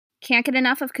Can't get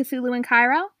enough of Cthulhu in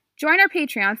Cairo? Join our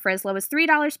Patreon for as low as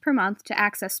 $3 per month to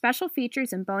access special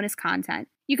features and bonus content.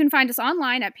 You can find us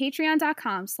online at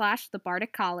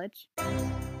patreon.com/thebardic-college.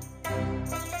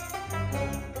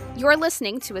 You're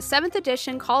listening to a 7th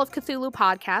edition Call of Cthulhu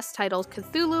podcast titled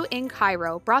Cthulhu in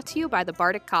Cairo, brought to you by the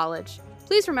Bardic College.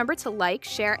 Please remember to like,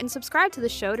 share, and subscribe to the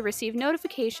show to receive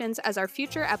notifications as our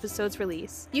future episodes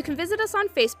release. You can visit us on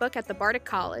Facebook at the Bardic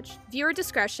College. Viewer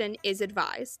discretion is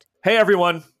advised. Hey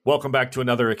everyone, welcome back to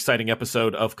another exciting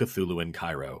episode of Cthulhu in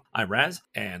Cairo. I'm Raz,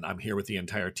 and I'm here with the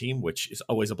entire team, which is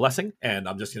always a blessing, and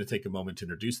I'm just going to take a moment to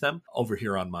introduce them. Over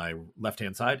here on my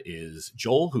left-hand side is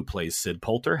Joel, who plays Sid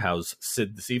Poulter. How's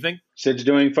Sid this evening? Sid's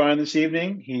doing fine this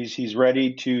evening. He's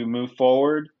ready to move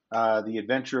forward. The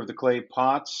adventure of the clay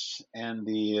pots and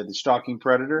the stalking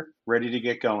predator, ready to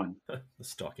get going. The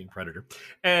stalking predator.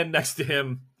 And next to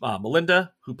him,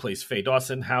 Melinda, who plays Faye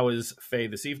Dawson. How is Faye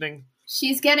this evening?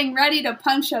 She's getting ready to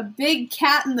punch a big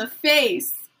cat in the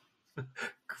face.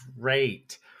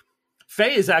 Great.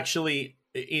 Faye is actually,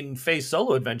 in Faye's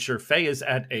solo adventure, Faye is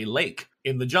at a lake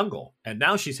in the jungle. And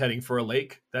now she's heading for a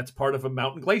lake that's part of a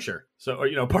mountain glacier. So,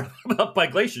 or, part of by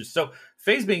glaciers. So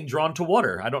Faye's being drawn to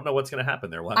water. I don't know what's going to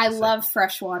happen there. I love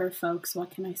fresh water, folks.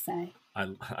 What can I say?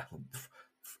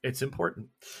 It's important.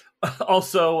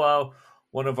 Also,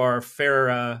 one of our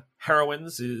fair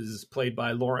heroines is played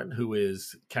by Lauren, who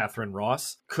is Catherine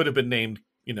Ross. Could have been named,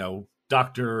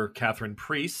 Dr. Catherine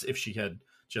Priest if she had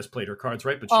just played her cards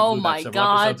right. But she blew that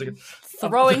several episodes ago.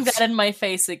 Throwing that in my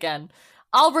face again.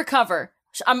 I'll recover.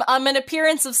 I'm an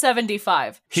appearance of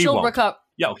 75. She'll recover.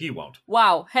 Yo, he won't.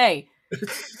 Wow. Hey.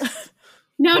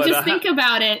 No, but, just think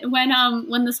about it.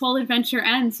 When this whole adventure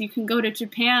ends, you can go to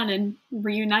Japan and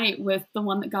reunite with the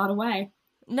one that got away.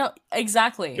 No,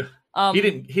 exactly. He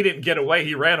didn't get away.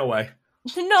 He ran away.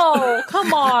 No,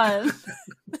 come on.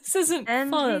 This isn't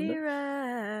fun. He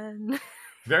ran.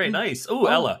 Very nice. Ooh,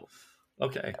 Ella.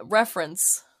 Okay.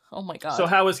 Reference. Oh my god. So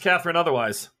how is Catherine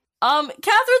otherwise?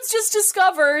 Catherine's just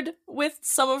discovered with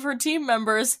some of her team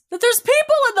members that there's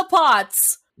people in the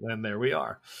pots. And there we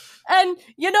are. And,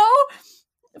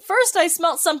 first I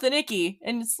smelled something icky,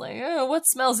 and it's like, oh, what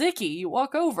smells icky? You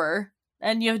walk over,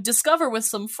 and you discover with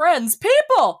some friends,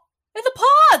 people in the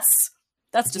pots!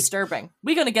 That's disturbing.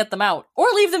 We're gonna get them out, or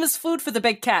leave them as food for the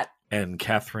big cat. And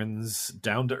Catherine's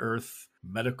down-to-earth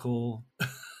medical...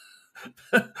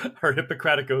 her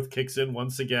Hippocratic oath kicks in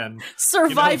once again.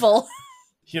 Survival.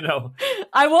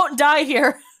 I won't die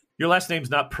here. Your last name's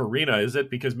not Perina, is it?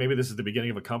 Because maybe this is the beginning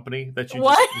of a company that you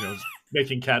just,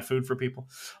 making cat food for people.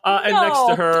 And no, next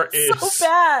to her is so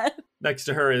bad. Next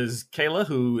to her is Kayla,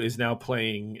 who is now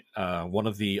playing one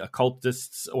of the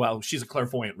occultists. Well, she's a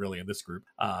clairvoyant, really, in this group.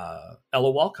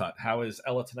 Ella Walcott. How is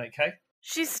Ella tonight, Kay?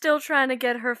 She's still trying to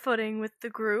get her footing with the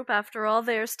group. After all,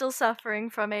 they are still suffering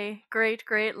from a great,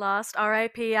 great loss.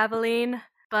 R.I.P. Aveline.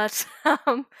 But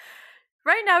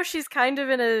right now, she's kind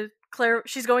of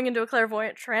she's going into a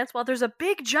clairvoyant trance while there's a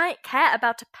big giant cat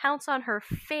about to pounce on her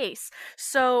face.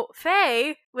 So,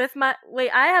 Faye,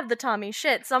 I have the Tommy.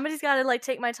 Shit, somebody's got to,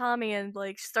 take my Tommy and,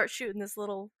 start shooting this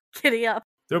little kitty up.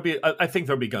 I think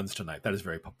there'll be guns tonight. That is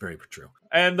very, very true.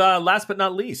 And last but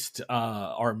not least,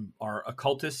 our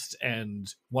occultist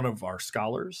and one of our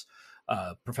scholars,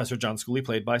 Professor John Schooley,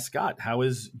 played by Scott. How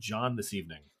is John this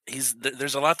evening?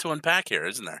 There's a lot to unpack here,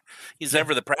 isn't there? He's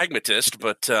ever the pragmatist,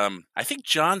 but I think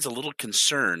John's a little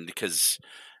concerned because,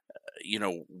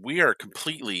 we are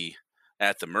completely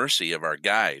at the mercy of our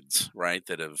guides, right?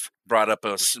 That have brought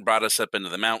us up into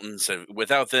the mountains.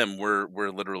 Without them, we're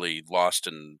literally lost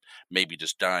and maybe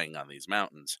just dying on these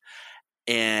mountains.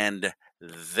 And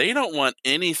they don't want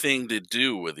anything to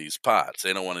do with these pots.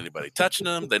 They don't want anybody touching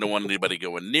them. They don't want anybody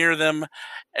going near them.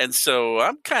 And so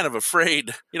I'm kind of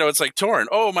afraid, it's like Torrin.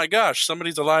 Oh my gosh,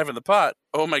 somebody's alive in the pot.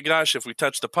 Oh my gosh, if we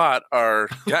touch the pot, our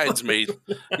guides may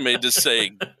just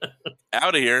say,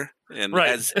 out of here. And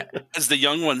right. as the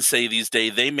young ones say these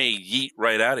days, they may yeet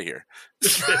right out of here.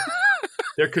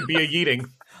 There could be a yeeting.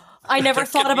 I never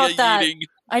thought about that. Yeeting.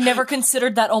 I never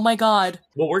considered that. Oh my god.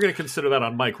 Well, we're going to consider that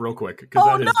on mic real quick, because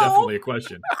that is definitely a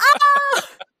question.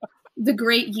 The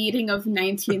Great Yeeting of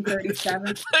 1937.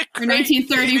 Or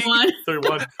 1931.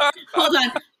 31. Hold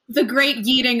on. The Great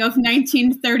Yeeting of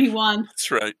 1931.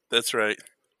 That's right.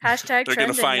 Hashtag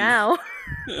trending now.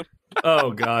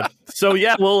 Oh god. So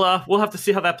yeah, we'll have to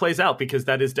see how that plays out, because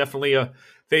that is definitely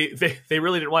they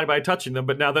really didn't want anybody touching them,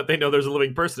 but now that they know there's a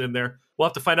living person in there, we'll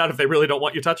have to find out if they really don't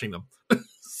want you touching them.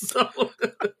 So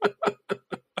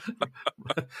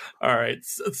all right.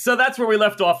 So that's where we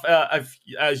left off.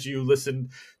 As you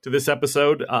listened to this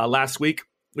episode last week,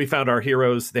 we found our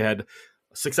heroes. They had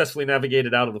successfully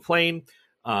navigated out of the plane.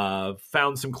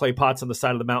 found some clay pots on the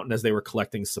side of the mountain as they were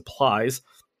collecting supplies,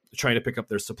 trying to pick up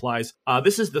their supplies.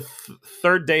 This is the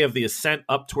third day of the ascent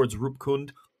up towards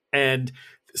Rupkund, and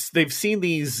they've seen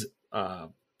these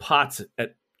pots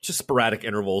at just sporadic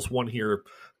intervals. One here,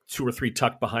 2 or 3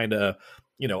 tucked behind a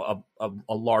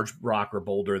large rock or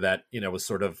boulder that was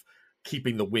sort of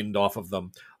keeping the wind off of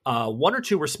them. 1 or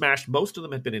 2 were smashed. Most of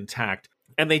them had been intact,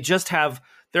 and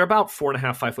they're about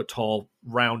 4.5, 5 foot tall,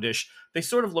 roundish. They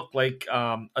sort of look like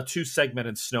a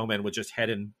 2-segmented snowman with just head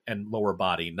and lower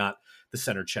body, not the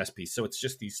center chest piece. So it's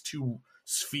just these 2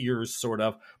 spheres, sort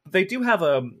of. But they do have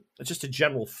just a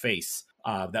general face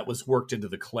that was worked into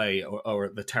the clay or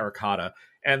the terracotta,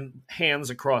 and hands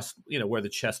across, where the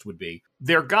chest would be.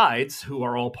 Their guides, who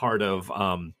are all part of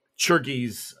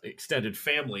Churgi's extended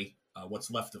family,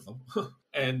 what's left of them,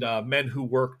 and men who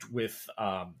worked with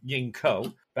Ying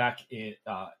Ko back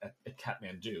at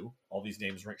Kathmandu. All these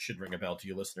names should ring a bell to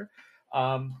you, listener.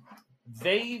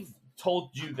 They've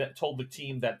told the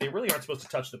team that they really aren't supposed to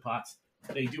touch the pots.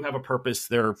 They do have a purpose.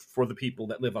 They're for the people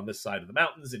that live on this side of the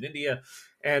mountains in India,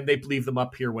 and they leave them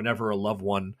up here whenever a loved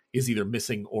one is either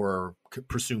missing or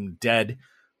presumed dead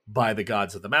by the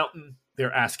gods of the mountain.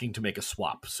 They're asking to make a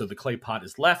swap. So the clay pot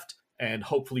is left, and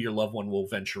hopefully your loved one will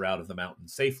venture out of the mountain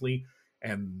safely,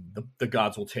 and the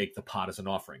gods will take the pot as an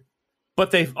offering.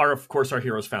 But of course, our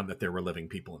heroes found that there were living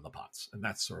people in the pots, and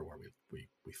that's sort of where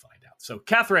we find out. So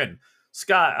Catherine,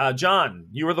 Scott, John,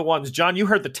 you were the ones. John, you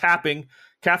heard the tapping.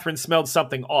 Catherine smelled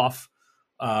something off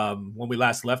when we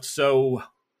last left. So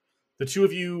the 2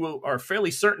 of you are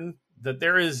fairly certain that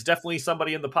there is definitely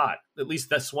somebody in the pot. At least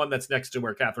that's one that's next to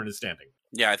where Catherine is standing.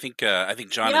 Yeah, I think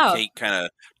John and Kate kind of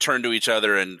turn to each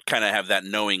other and kind of have that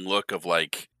knowing look of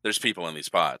like, there's people in these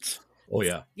pots. Oh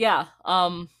yeah. Yeah.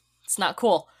 It's not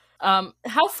cool.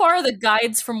 How far are the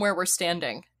guides from where we're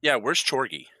standing? Yeah, where's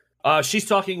Chorgi? She's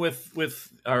talking with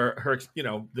her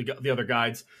the other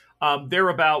guides. They're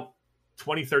about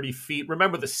 20, 30 feet.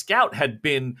 Remember, the scout had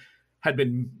been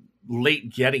late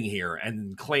getting here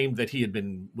and claimed that he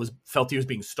felt he was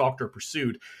being stalked or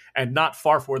pursued. And not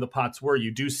far from where the pots were,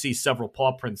 you do see several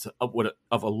paw prints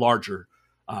of a larger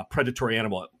predatory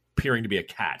animal, appearing to be a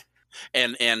cat.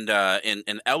 And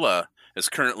Ella is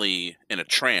currently in a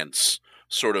trance,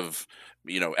 sort of,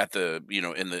 at the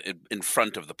in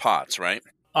front of the pots, right?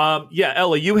 Yeah,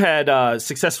 Ella, you had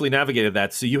successfully navigated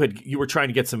that, so you were trying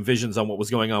to get some visions on what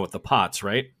was going on with the pots,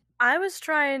 right? I was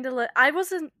trying to I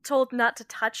wasn't told not to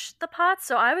touch the pots,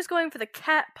 so I was going for the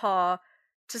cat paw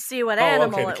to see what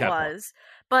animal it was.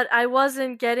 But I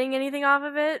wasn't getting anything off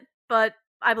of it, but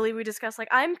I believe we discussed,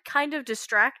 I'm kind of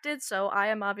distracted, so I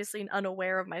am obviously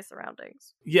unaware of my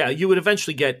surroundings. Yeah, you would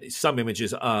eventually get some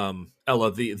images.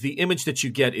 Ella, the image that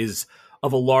you get is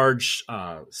of a large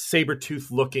saber-tooth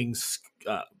looking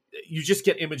you just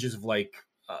get images of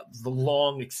the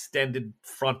long extended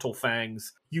frontal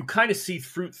fangs. You kind of see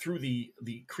through the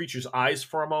creature's eyes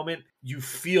for a moment. You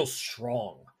feel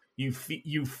strong. You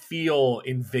feel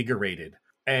invigorated,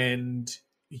 and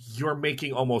you're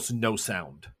making almost no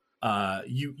sound.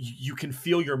 You can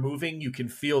feel you're moving. You can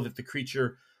feel that the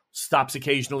creature stops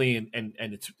occasionally and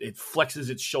it flexes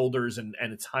its shoulders and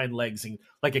its hind legs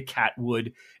like a cat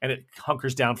would, and it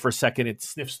hunkers down for a second. It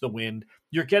sniffs the wind.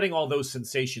 You're getting all those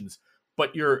sensations,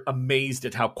 but you're amazed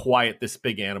at how quiet this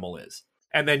big animal is.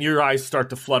 And then your eyes start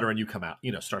to flutter and you come out,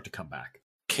 start to come back.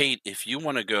 Kate, if you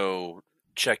want to go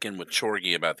check in with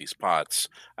Chorgi about these pots,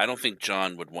 I don't think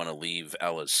John would want to leave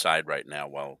Ella's side right now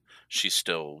while she's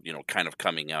still, kind of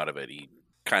coming out of it.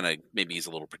 Maybe he's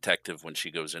a little protective when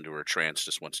she goes into her trance,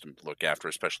 just wants to look after her,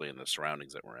 especially in the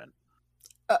surroundings that we're in.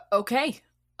 Okay.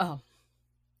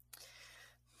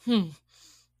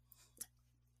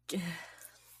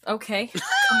 Okay.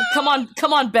 Come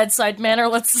on, bedside manner.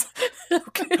 Let's.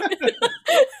 Okay.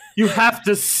 You have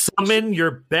to summon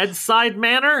your bedside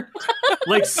manner,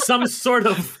 like some sort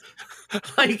of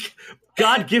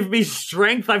God give me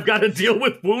strength. I've got to deal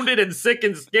with wounded and sick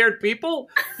and scared people.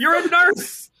 You're a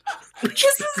nurse. This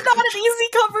is not an easy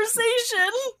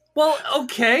conversation. Well,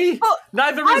 okay.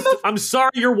 I'm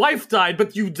sorry your wife died,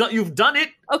 but you've done it.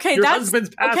 Okay, your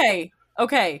husband's passed.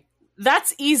 Okay.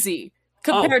 That's easy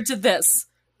compared to this.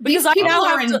 Because These people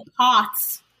I are in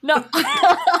pots. No,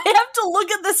 I have to look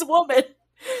at this woman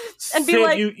and be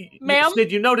like, ma'am?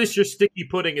 Sid, you notice your sticky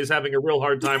pudding is having a real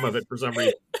hard time of it for some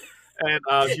reasson. And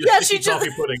coffee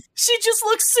pudding. She just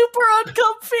looks super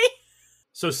uncomfy.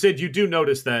 So, Sid, you do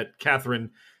notice that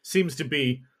Catherine seems to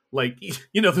be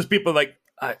there's people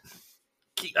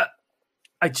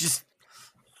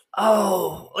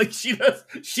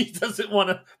she doesn't want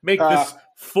to make this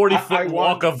 40-foot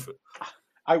walk of.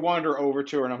 I wander over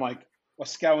to her and I'm like,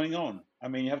 what's going on? I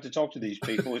mean, you have to talk to these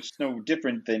people. It's no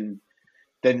different than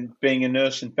being a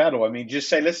nurse in battle. I mean, just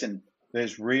say, listen,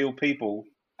 there's real people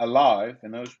alive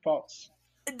in those pots.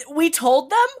 We told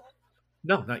them?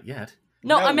 No, not yet.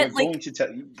 No, I meant we're like. going to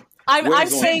tell you. I'm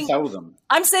saying. Tell them.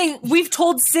 I'm saying we've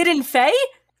told Sid and Faye.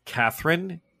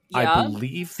 Catherine, Yeah? I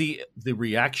believe the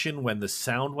reaction when the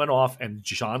sound went off and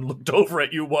John looked over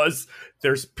at you was,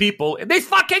 there's people in these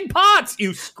fucking pots!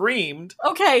 You screamed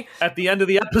Okay. at the end of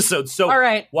the episode. So All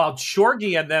right. while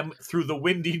Chorgy and them, through the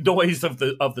windy noise of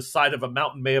the side of a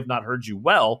mountain, may have not heard you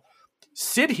well,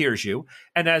 Sid hears you.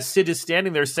 And as Sid is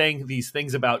standing there saying these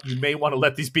things about, you may want to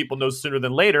let these people know sooner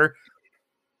than later.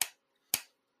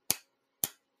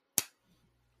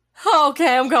 Oh,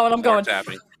 okay, I'm going.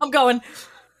 Tapping. I'm going.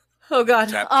 Oh God.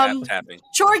 Tapping.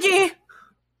 Chorgy,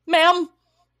 ma'am.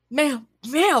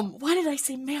 Why did I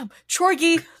say ma'am?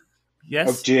 Chorgy. Yes.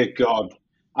 Oh dear God!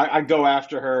 I go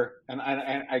after her and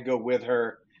I go with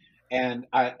her, and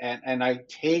I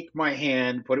take my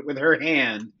hand, put it with her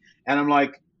hand, and I'm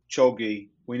like, Chorgy,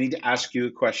 we need to ask you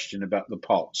a question about the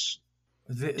pots.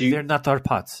 They're not our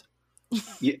pots.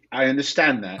 I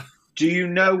understand that. Do you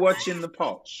know what's in the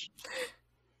pots?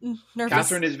 Nervous.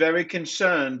 Catherine is very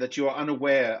concerned that you are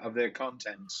unaware of their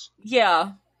contents.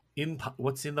 Yeah.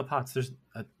 What's in the pots? There's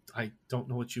I don't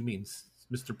know what you mean,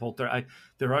 Mr. Poulter.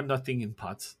 There are nothing in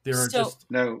pots. There are just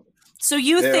no. So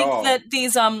you They're think all- that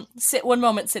these Sid, one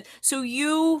moment, Sid. So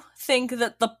you think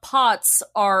that the pots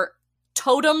are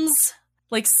totems,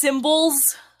 like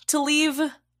symbols to leave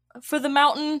for the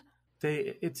mountain?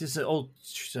 It is an old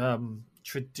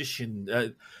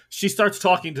tradition. She starts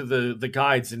talking to the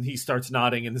guides, and he starts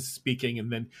nodding and speaking,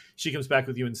 and then she comes back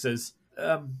with you and says,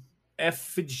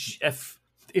 effigy.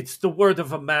 It's the word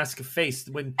of a mask face.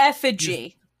 When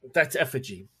Effigy. That's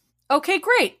effigy. Okay,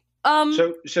 great.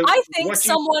 So I think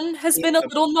someone has been a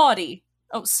little naughty.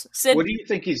 Oh, Sid. What do you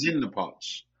think is in the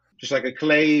pots? Just like a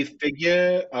clay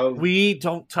figure of... We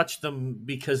don't touch them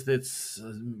because it's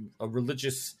a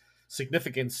religious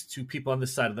significance to people on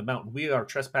this side of the mountain. We are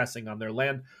trespassing on their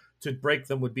land. To break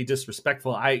them would be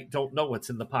disrespectful. I don't know what's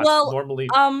in the pots. Well, normally.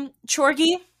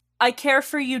 Chorgy, I care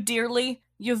for you dearly.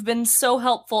 You've been so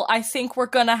helpful. I think we're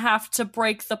gonna have to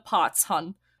break the pots,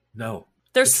 hun. No.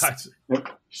 There's...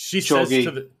 She Chorgy,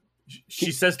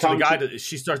 says to the guy,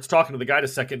 she starts talking to the guy a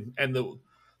second, and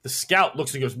the scout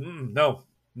looks and goes, no.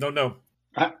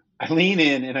 I lean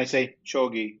in and I say,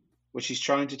 Chorgy, what she's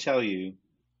trying to tell you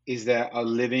is there are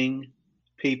living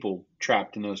people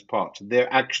trapped in those pots.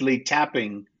 They're actually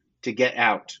tapping to get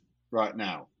out right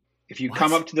now. If you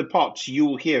come up to the pots, you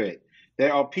will hear it.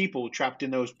 There are people trapped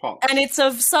in those pots. And it's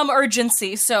of some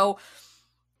urgency, so...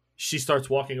 She starts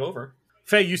walking over.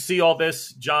 Faye, you see all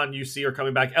this. John, you see her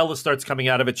coming back. Ella starts coming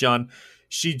out of it, John.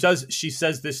 She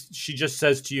says this, she just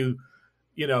says to you,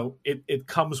 it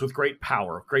comes with great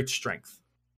power, great strength.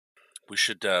 We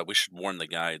should warn the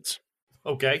guides.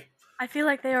 Okay. I feel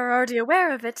like they are already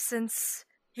aware of it since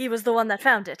he was the one that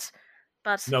found it.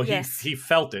 But no, yes. he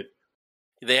felt it.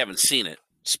 They haven't seen it.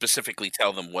 Specifically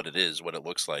tell them what it is, what it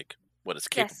looks like, what it's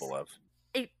capable of.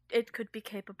 It could be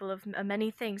capable of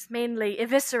many things, mainly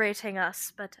eviscerating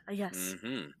us, but yes.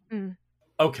 Mm-hmm. Mm.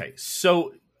 Okay,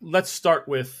 so let's start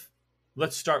with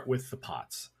the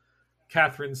pots.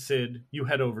 Catherine, Sid, you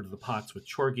head over to the pots with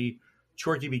Chorgy.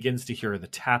 Chorgy begins to hear the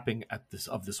tapping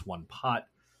of this one pot.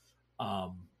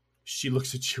 She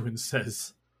looks at you and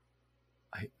says,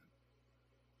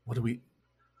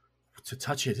 to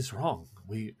touch it is wrong.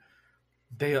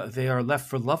 They are left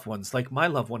for loved ones, like my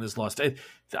loved one is lost.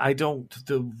 I don't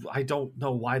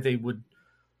know why they would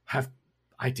have.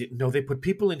 I didn't know they put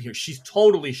people in here. She's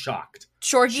totally shocked.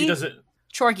 Chorgy, She doesn't.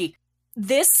 Chorgy,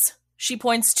 this, she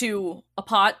points to a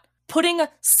pot. Putting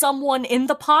someone in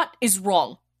the pot is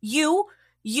wrong. You,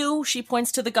 she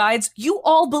points to the guides. You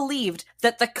all believed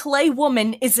that the clay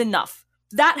woman is enough.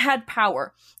 That had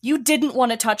power. You didn't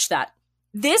want to touch that.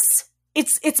 This,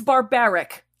 it's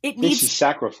barbaric. This is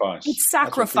sacrifice. It's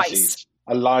sacrifice. This is.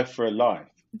 A life for a life.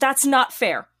 That's not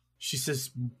fair. She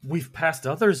says, we've passed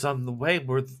others on the way.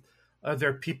 Were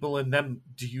there people in them,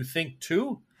 do you think,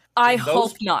 too? I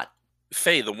hope not.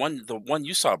 Faye, the one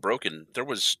you saw broken, there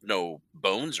was no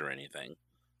bones or anything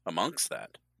amongst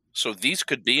that. So these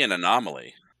could be an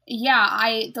anomaly.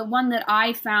 Yeah, the one that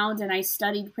I found and I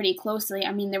studied pretty closely,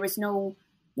 I mean, there was no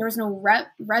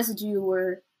residue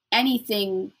or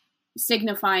anything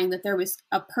signifying that there was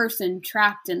a person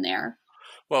trapped in there.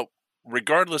 Well,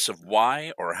 regardless of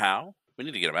why or how, we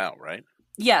need to get them out, right?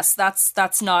 Yes,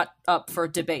 that's not up for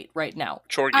debate right now.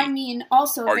 Chorgy, I mean,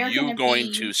 also, are you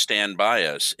going to stand by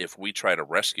us if we try to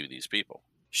rescue these people?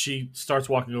 She starts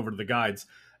walking over to the guides,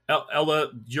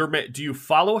 Ella, do you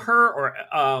follow her, or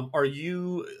are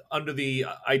you under the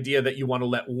idea that you want to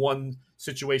let one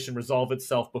situation resolve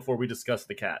itself before we discuss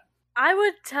the cat? I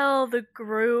would tell the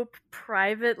group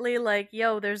privately, like,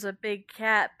 yo, there's a big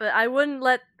cat, but I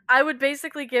would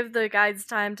basically give the guides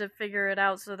time to figure it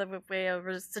out so that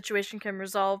a situation can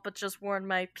resolve, but just warn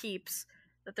my peeps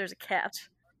that there's a cat.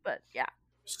 But yeah.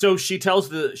 So she tells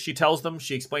them,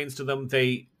 she explains to them,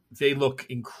 they look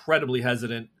incredibly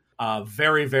hesitant,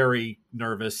 very, very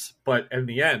nervous, but in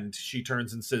the end, she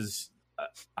turns and says,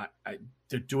 I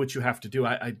do what you have to do.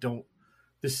 I don't,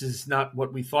 this is not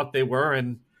what we thought they were,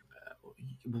 and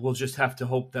we'll just have to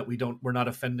hope that we're not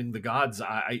offending the gods.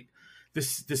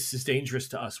 This is dangerous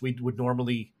to us. We would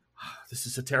normally, this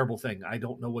is a terrible thing. I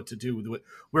don't know what to do.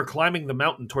 We're climbing the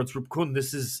mountain towards Rupkun.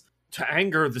 This is, to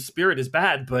anger the spirit is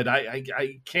bad, but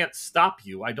I can't stop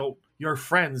you. You're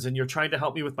friends and you're trying to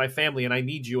help me with my family, and I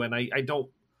need you, and I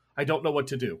don't know what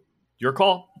to do. Your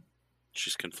call.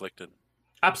 She's conflicted.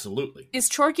 Absolutely. Is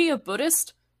Chorgi a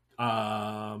Buddhist?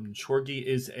 Chorgi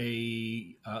is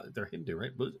they're Hindu,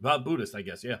 right? Buddhist, I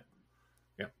guess. Yeah.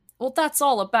 Well, that's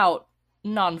all about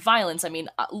non-violence. I mean,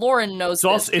 Lauren knows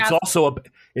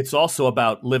it's also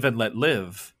about live and let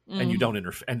live, and you don't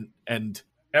interfere, and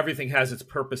everything has its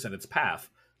purpose and its path.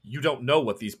 You don't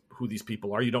know who these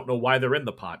people are. You don't know why they're in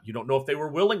the pot. You don't know if they were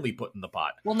willingly put in the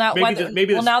pot. Well, now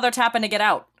now they're tapping to get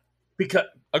out. Because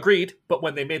agreed, but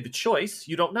when they made the choice,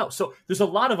 you don't know. So there's a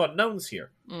lot of unknowns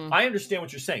here. I understand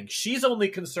what you're saying. She's only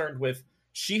concerned with,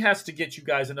 she has to get you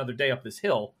guys another day up this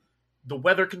hill. The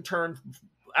weather can turn,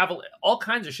 all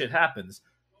kinds of shit happens.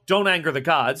 Don't anger the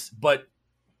gods, but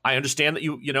I understand that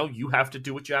you have to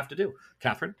do what you have to do.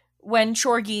 Catherine? When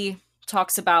Chorgi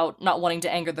talks about not wanting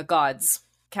to anger the gods,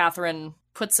 Catherine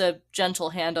puts a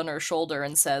gentle hand on her shoulder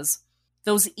and says,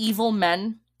 those evil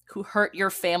men who hurt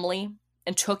your family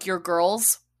and took your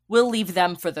girls, we'll leave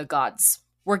them for the gods.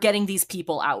 We're getting these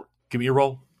people out. Give me a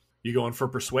roll. You going for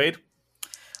persuade?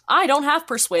 I don't have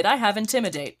persuade. I have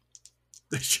intimidate.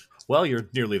 Well, you're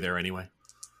nearly there anyway.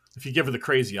 If you give her the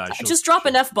crazy eyes, just drop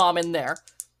an F-bomb in there.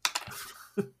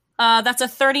 That's a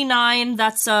 39.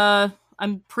 That's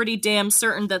I'm pretty damn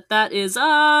certain that is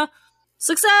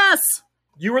success.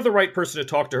 You were the right person to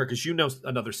talk to her because you know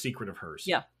another secret of hers.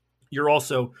 Yeah.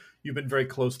 You've been very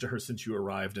close to her since you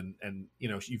arrived, and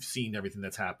you've seen everything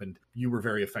that's happened. You were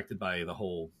very affected by the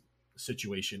whole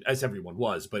situation, as everyone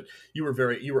was, but you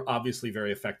were obviously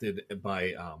very affected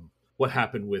by what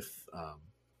happened with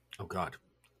oh god,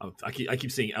 I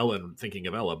keep saying Ella and thinking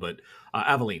of Ella, but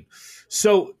Aveline.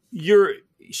 So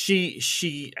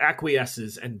she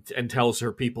acquiesces and tells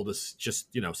her people to just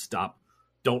stop,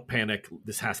 don't panic,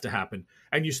 this has to happen,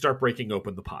 and you start breaking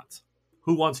open the pots.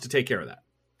 Who wants to take care of that?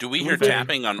 Do we hear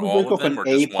tapping on all of them, or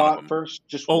just one of them? First?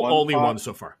 Just only pot? One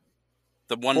so far.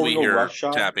 The one we hear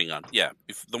tapping on. Yeah,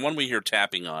 if the one we hear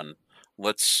tapping on,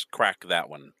 let's crack that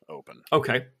one open.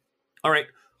 Okay. All right.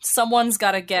 Someone's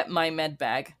got to get my med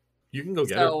bag. You can go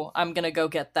get it. So I'm going to go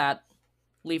get that.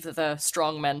 Leave the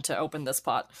strong men to open this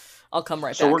pot. I'll come right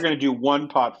back. So we're going to do one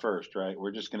pot first, right? We're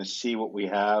just going to see what we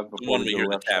have before the one we hear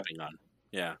the tapping on.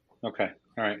 Yeah. Okay.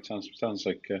 All right. Sounds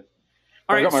like.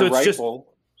 All right. I got my so it's rifle.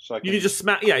 So you just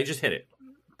smack. Yeah, you just hit it.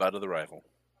 Butt of the rifle.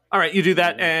 All right, you do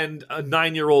that, and a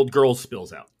 9-year-old girl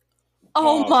spills out.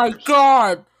 Oh my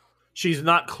god! She's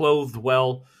not clothed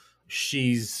well.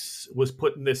 Was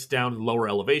putting this down in lower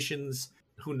elevations.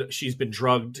 She's been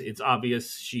drugged. It's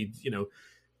obvious.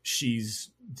 She's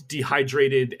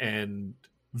dehydrated and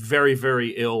very,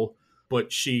 very ill.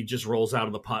 But she just rolls out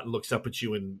of the pot and looks up at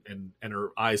you, and her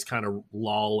eyes kind of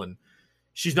loll, and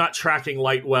she's not tracking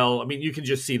light well. I mean, you can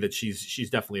just see that she's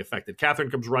definitely affected.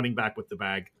 Catherine comes running back with the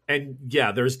bag. And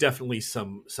yeah, there's definitely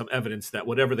some evidence that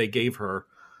whatever they gave her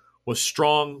was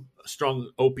strong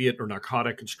opiate or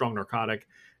strong narcotic.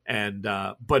 And,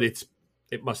 but it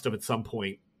must have at some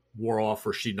point wore off,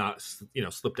 or she not,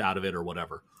 slipped out of it or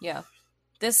whatever. Yeah.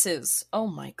 This is, oh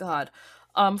my God.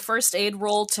 First aid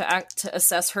roll to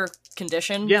assess her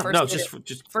condition. Yeah, just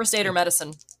first aid or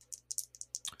medicine.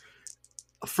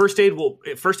 First aid will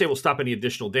stop any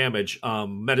additional damage.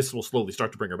 Medicine will slowly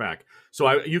start to bring her back.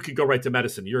 So you could go right to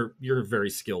medicine. You're very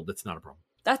skilled. That's not a problem.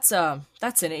 That's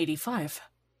an 85.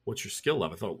 What's your skill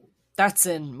level?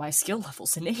 My skill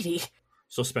level's an 80.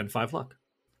 So spend 5 luck.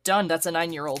 Done. That's a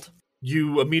 9-year-old.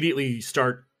 You immediately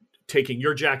start taking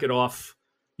your jacket off.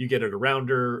 You get it around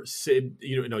her. Sid,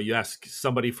 you ask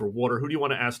somebody for water. Who do you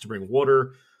want to ask to bring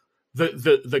water?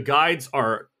 The guides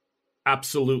are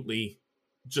absolutely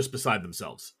just beside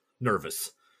themselves,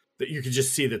 nervous. That you can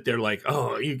just see that they're like,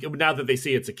 now that they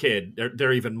see it's a kid,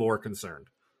 they're even more concerned.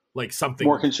 Like something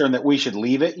more concerned that we should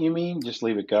leave it. You mean just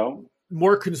leave it go?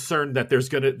 more concerned that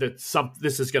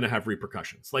this is gonna have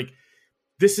repercussions. Like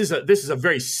this is a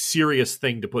very serious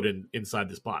thing to put inside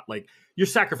this pot. Like you're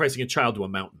sacrificing a child to a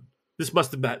mountain.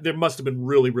 There must have been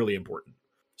really, really important.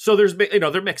 So there's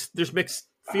mixed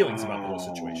feelings about the whole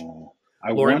situation.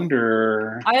 I Lauren?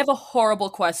 wonder. I have a horrible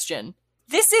question.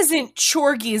 This isn't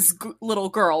Chorgy's little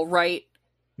girl, right?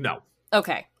 No.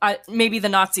 Okay. Maybe the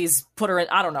Nazis put her in.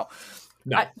 I don't know.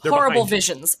 No. Horrible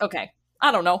visions. Okay.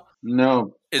 I don't know.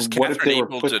 No. Is What if Catherine they were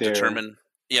able put to there? determine?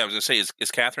 Yeah, I was going to say,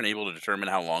 is Catherine able to determine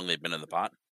how long they've been in the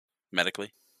pot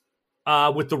medically?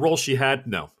 With the role she had,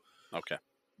 no. Okay.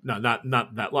 No, not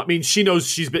that long. I mean, she knows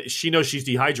she's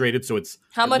dehydrated, so it's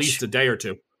How at much? least a day or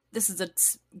two. This is a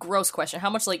gross question.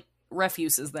 How much like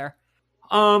refuse is there?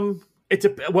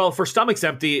 Well, for stomachs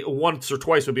empty, once or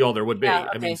twice would be all there would be. Yeah, okay,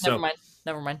 I mean, so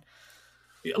never mind.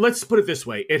 let's put it this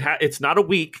way: it's not a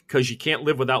week because you can't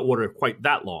live without water quite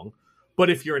that long. But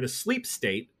if you're in a sleep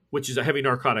state, which is a heavy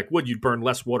narcotic would, you'd burn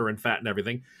less water and fat and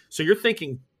everything. So you're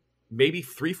thinking maybe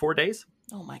 3-4 days.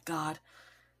 Oh my God,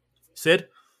 Sid?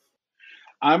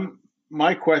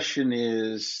 My question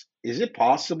is it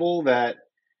possible that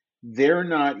they're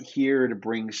not here to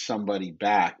bring somebody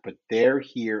back, but they're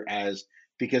here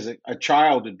because a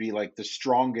child would be like the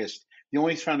strongest. The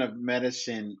only kind of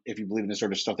medicine, if you believe in this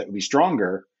sort of stuff, that would be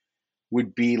stronger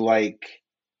would be like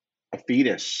a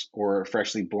fetus or a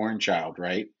freshly born child,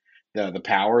 right? The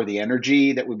power, the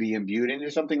energy that would be imbued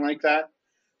into something like that.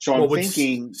 So I'm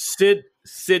thinking, Sid,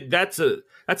 that's a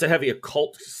heavy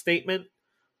occult statement.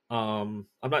 I'm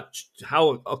not.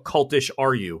 How occultish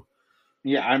are you?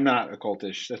 Yeah, I'm not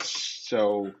occultish. That's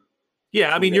so.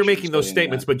 Yeah, I mean, you're making those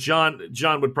statements, that. but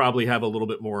John would probably have a little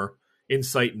bit more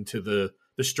insight into the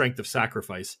strength of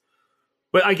sacrifice.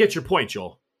 But I get your point,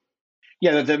 Joel.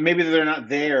 Yeah, that maybe they're not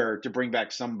there to bring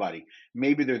back somebody.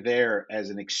 Maybe they're there as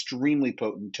an extremely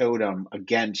potent totem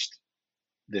against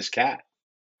this cat.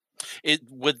 It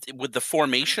with the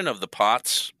formation of the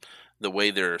pots, the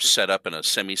way they're set up in a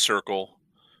semicircle,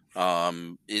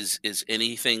 is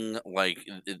anything like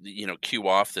cue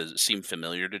off? Does it seem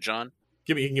familiar to John?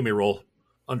 You can give me a roll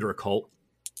under occult.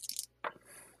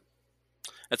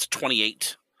 That's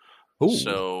 28. Ooh.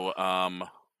 So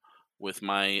with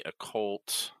my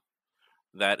occult,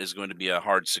 that is going to be a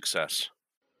hard success.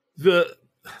 The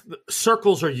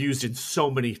circles are used in so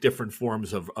many different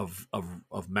forms of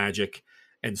magic,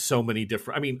 and so many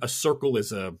different. I mean, a circle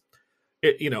is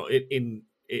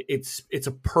it's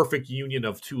a perfect union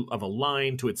of a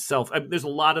line to itself. I mean, there's a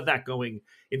lot of that going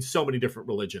in so many different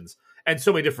religions and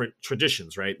so many different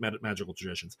traditions, right? Magical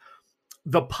traditions.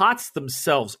 The pots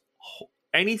themselves,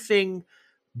 anything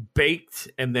baked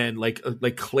and then like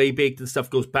clay baked and stuff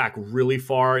goes back really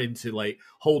far into like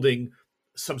holding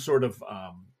some sort of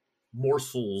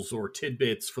morsels or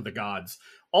tidbits for the gods.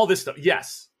 All this stuff.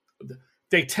 Yes,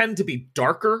 they tend to be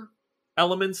darker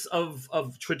elements of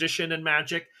tradition and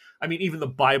magic. I mean, even the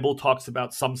Bible talks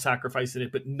about some sacrifice in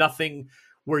it, but nothing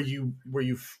where you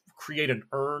create an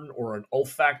urn or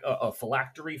a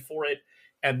phylactery for it,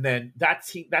 and then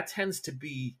that tends to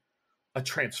be a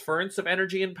transference of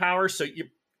energy and power. So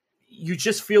you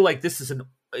just feel like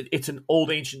it's an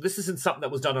old ancient. This isn't something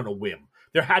that was done on a whim.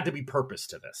 There had to be purpose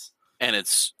to this, and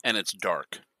it's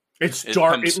dark. It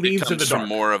dark. It leans comes in the dark.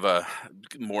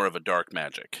 From more of a dark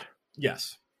magic.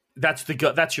 Yes, that's the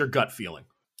gut. That's your gut feeling.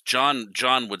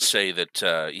 John would say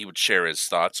that he would share his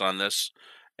thoughts on this,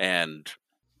 and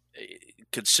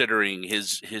considering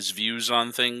his views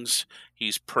on things,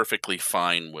 he's perfectly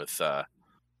fine with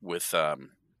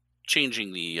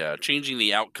changing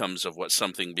the outcomes of what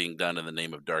something being done in the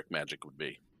name of dark magic would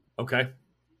be. Okay,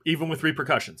 even with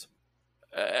repercussions.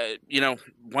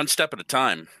 One step at a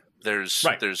time.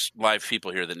 There's live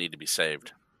people here that need to be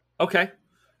saved. Okay,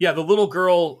 yeah. The little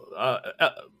girl,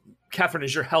 Catherine,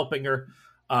 as you're helping her,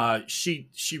 she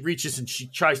reaches and she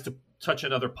tries to touch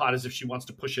another pot as if she wants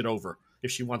to push it over, if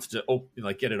she wants to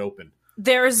get it open.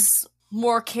 There's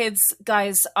more kids,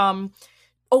 guys.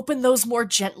 Open those more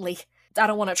gently. I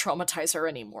don't want to traumatize her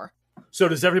anymore. So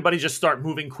does everybody just start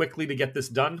moving quickly to get this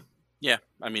done? Yeah,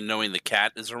 I mean, knowing the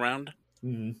cat is around.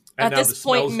 Mm-hmm. At this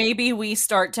point, maybe we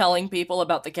start telling people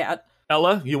about the cat.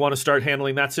 Ella, you want to start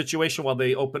handling that situation while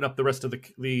they open up the rest of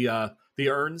the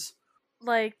urns?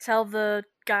 Like, tell the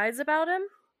guides about him?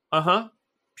 Uh-huh.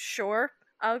 Sure.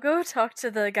 I'll go talk to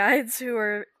the guides who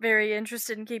are very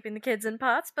interested in keeping the kids in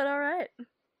pots, but all right.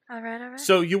 All right.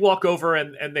 So you walk over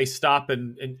and they stop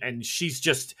and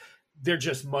they're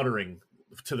just muttering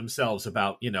to themselves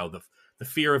about, the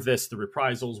fear of this, the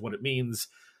reprisals, what it means.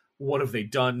 what have they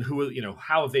done? Who,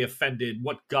 how have they offended?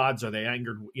 What gods are they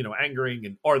angering?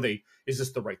 And is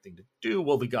this the right thing to do?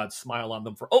 Will the gods smile on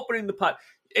them for opening the pot?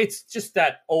 It's just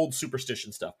that old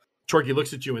superstition stuff. Chorgy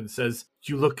looks at you and says,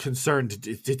 "You look concerned.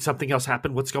 Did something else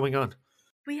happen? What's going on?"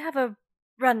 We have a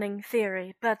running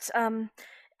theory, but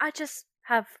I just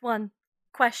have one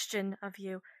question of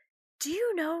you. Do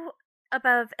you know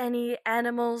about any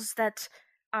animals that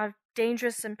are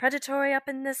dangerous and predatory up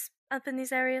in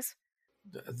these areas?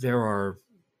 There are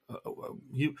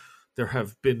there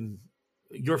have been,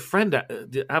 your friend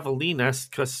Aveline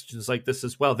asked questions like this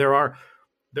as well. There are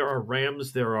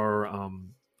rams, there are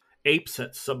apes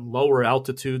at some lower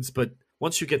altitudes, but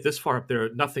once you get this far up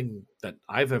there, nothing that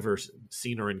I've ever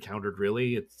seen or encountered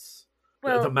really. It's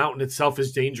the mountain itself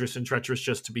is dangerous and treacherous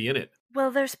just to be in it.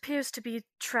 Well, there appears to be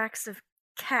tracks of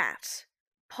cat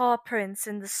paw prints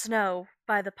in the snow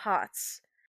by the pots,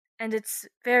 and it's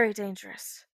very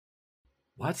dangerous.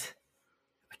 What?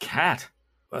 A cat?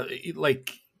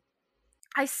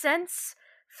 I sense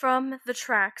from the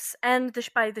tracks and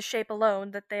by the shape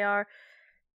alone that they are.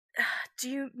 Do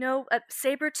you know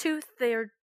saber-tooth?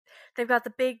 They've got the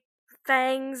big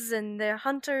fangs, and they're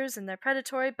hunters and they're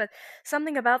predatory. But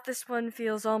something about this one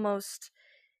feels almost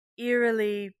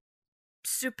eerily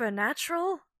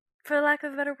supernatural, for lack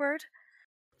of a better word.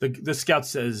 The scout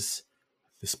says,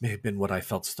 "This may have been what I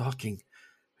felt stalking."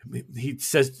 He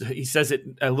says it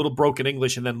a little broken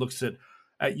English, and then looks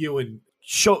at you and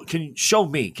can you show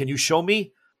me? Can you show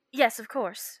me? Yes, of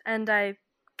course. And I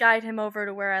guide him over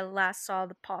to where I last saw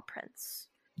the paw prints.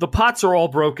 The pots are all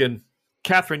broken.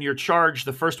 Catherine, your charge,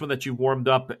 the first one that you warmed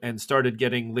up and started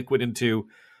getting liquid into,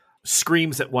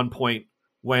 screams at one point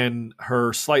when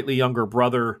her slightly younger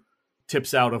brother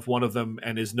tips out of one of them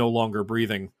and is no longer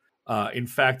breathing. In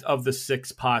fact, of the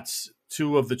 6 pots,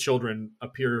 2 of the children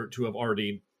appear to have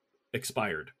already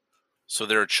expired. So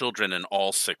there are children in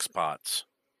all 6 pots.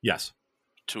 Yes.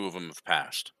 2 of them have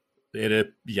passed.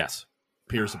 Yes.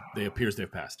 Appears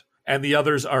they've passed. And the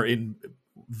others are in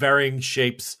varying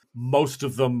shapes, most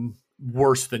of them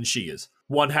worse than she is.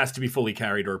 One has to be fully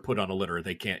carried or put on a litter.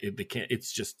 They can't,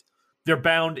 it's just, they're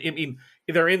bound. I mean,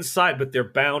 they're inside, but they're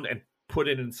bound and put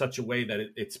in such a way that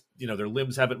it's, their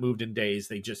limbs haven't moved in days.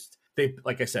 They,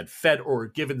 like I said, fed or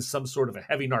given some sort of a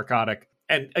heavy narcotic.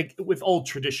 And with old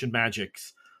tradition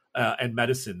magics and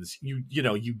medicines, you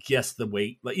guess the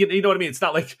weight. You know what I mean? It's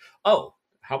not like, oh,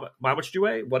 how much do you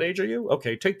weigh? What age are you?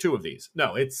 Okay, take 2 of these.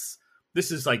 No,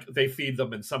 this is like they feed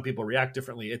them, and some people react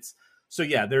differently. So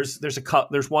yeah, there's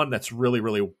one that's really,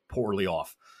 really poorly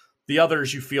off. The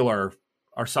others you feel are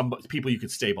some people you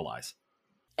could stabilize.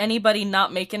 Anybody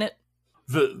not making it?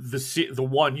 The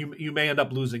one you may end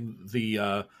up losing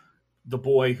the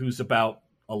boy who's about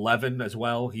 11 as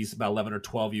well. He's about 11 or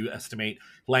 12, you estimate.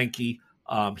 Lanky.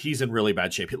 He's in really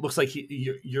bad shape. It looks like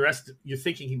you're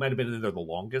thinking he might have been in there the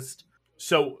longest.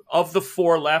 So of the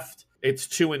 4 left, it's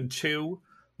 2 and 2.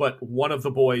 But one of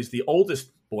the boys, the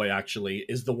oldest boy actually,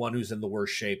 is the one who's in the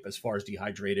worst shape as far as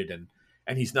dehydrated,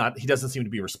 and he doesn't seem to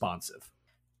be responsive.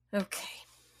 Okay.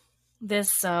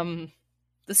 This the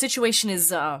situation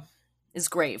is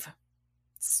grave.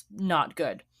 It's not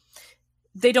good.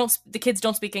 The kids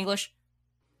don't speak English.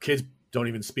 Kids don't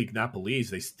even speak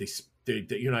Nepalese.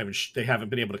 They haven't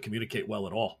been able to communicate well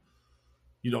at all.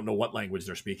 You don't know what language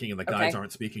they're speaking, and the guides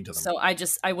aren't speaking to them. So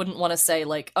I wouldn't want to say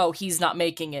like, oh, he's not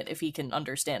making it if he can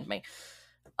understand me.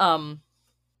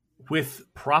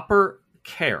 With proper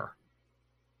care,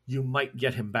 you might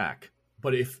get him back.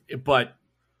 But if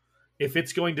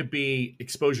it's going to be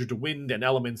exposure to wind and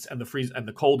elements and the freeze and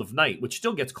the cold of night, which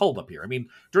still gets cold up here. I mean,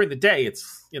 during the day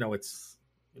it's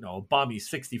a balmy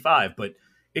 65, but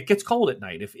it gets cold at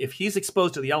night. If he's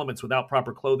exposed to the elements without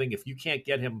proper clothing, if you can't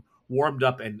get him warmed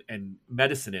up and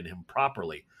medicine in him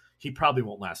properly, he probably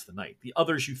won't last the night. The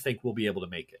others you think will be able to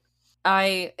make it.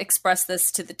 I express this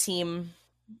to the team.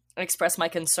 I express my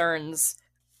concerns.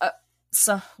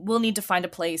 So we'll need to find a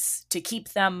place to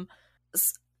keep them.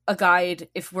 A guide,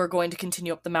 if we're going to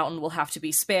continue up the mountain, will have to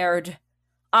be spared.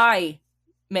 I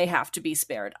may have to be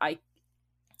spared. I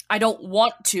don't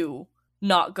want to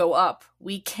not go up.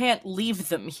 We can't leave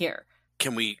them here.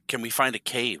 Can we find a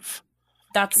cave?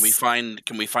 That's...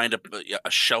 Can we find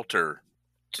a shelter,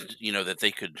 that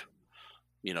they could,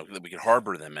 that we could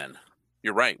harbor them in?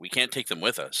 You're right. We can't take them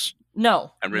with us.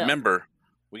 No. And remember,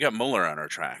 we got Muller on our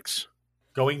tracks.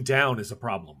 Going down is a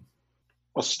problem.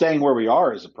 Well, staying where we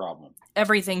are is a problem.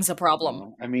 Everything's a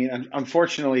problem. I mean,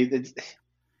 unfortunately,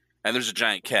 and there's a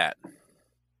giant cat.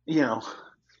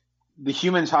 The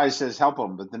human side says help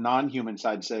them, but the non-human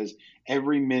side says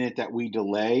every minute that we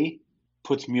delay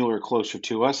puts Mueller closer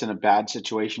to us in a bad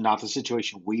situation, not the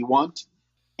situation we want.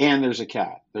 and there's a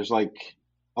cat. There's like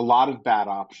a lot of bad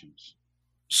options.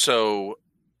 So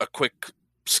a quick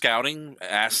scouting,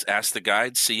 ask the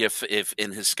guide, see if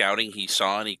in his scouting he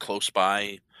saw any close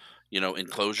by,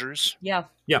 enclosures. Yeah.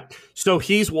 Yeah. So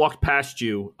he's walked past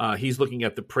you. He's looking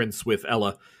at the prince with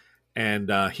Ella,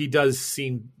 and he does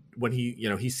seem, when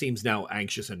he seems now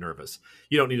anxious and nervous.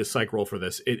 You don't need a psych roll for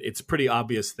this. It's pretty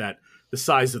obvious that the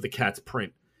size of the cat's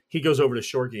print. He goes over to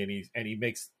Shorgy and he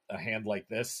makes a hand like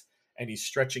this, and he's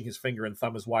stretching his finger and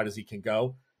thumb as wide as he can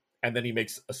go, and then he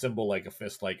makes a symbol like a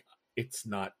fist, like it's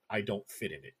not. I don't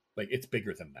fit in it. Like it's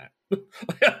bigger than that.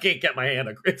 I can't get my hand.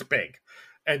 It's big,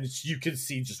 and you can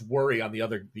see just worry on the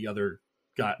other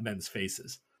men's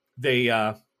faces. They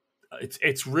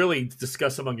it's really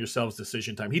discuss among yourselves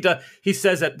decision time. He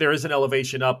says that there is an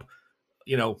elevation up,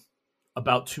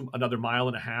 about another 1.5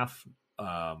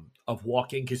 miles of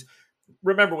walking, because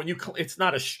remember when it's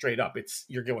not a straight up,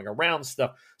 you're going around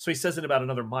stuff. So he says in about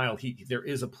another mile there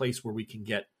is a place where we can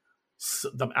get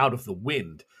them out of the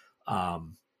wind.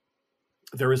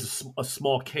 There is a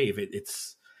small cave.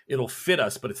 It'll fit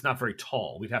us, but it's not very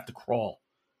tall. We'd have to crawl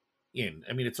in.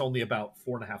 I mean, it's only about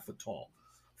 4.5 foot tall,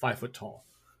 5 foot tall,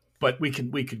 but we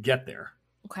could get there.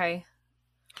 Okay.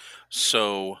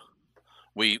 So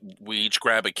we each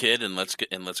grab a kid and let's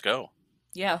go.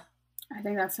 Yeah. I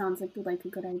think that sounds like a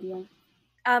good idea.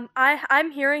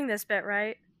 I'm hearing this bit,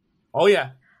 right? Oh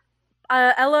yeah.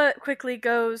 Ella quickly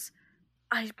goes,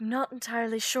 I'm not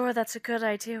entirely sure that's a good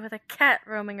idea with a cat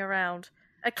roaming around.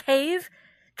 A cave?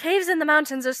 Caves in the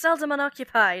mountains are seldom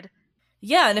unoccupied.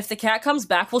 Yeah, and if the cat comes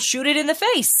back, we'll shoot it in the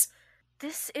face.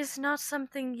 This is not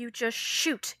something you just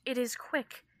shoot. It is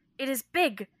quick. It is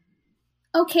big.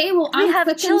 Okay, well, We I'm have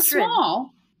quick and children.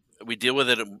 small. We deal with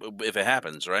it if it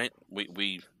happens, right?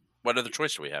 We what other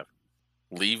choice do we have?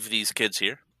 Leave these kids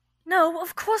here? No,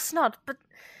 of course not, but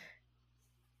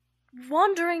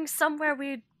wandering somewhere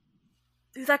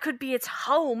that could be its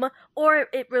home, or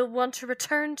it will want to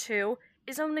return to,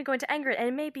 is only going to anger it,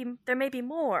 and there may be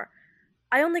more.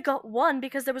 I only got one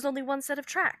because there was only one set of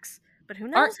tracks, but who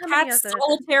knows Aren't how many cats other...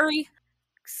 solitary?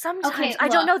 Sometimes. Okay, I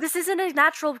don't look. know, this isn't a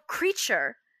natural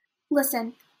creature.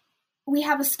 Listen, we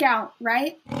have a scout,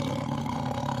 right?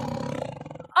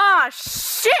 Ah,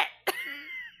 shit!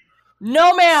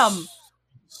 No, ma'am.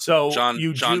 So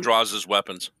John draws his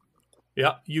weapons.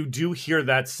 Yeah, you do hear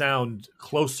that sound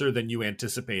closer than you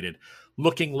anticipated.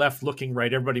 Looking left, looking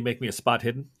right. Everybody make me a spot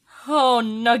hidden. Oh,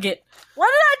 Nugget. What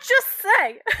did I just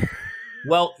say?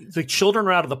 Well, the children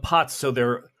are out of the pots, so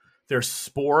their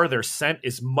spore, their scent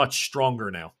is much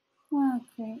stronger now.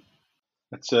 Okay.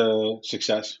 That's a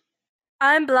success.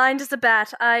 I'm blind as a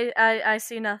bat. I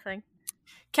see nothing.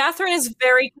 Catherine is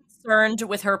very concerned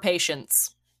with her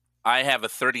patients. I have a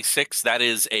 36. That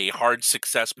is a hard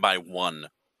success by 1.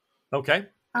 Okay.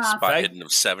 Spot hidden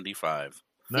of 75.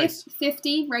 Nice.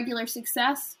 50 regular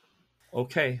success.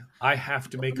 Okay. I have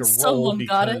to make a roll Someone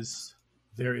got it. because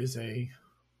there is a...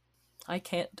 I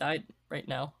can't die right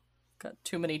now. Got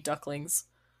too many ducklings.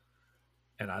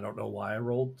 And I don't know why I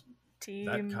rolled. Team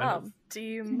That mom.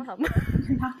 You're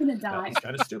not gonna That die. was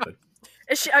kind of stupid.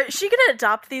 Is she gonna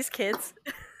adopt these kids?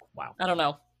 Wow. I don't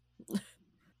know.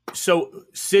 So,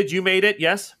 Sid, you made it,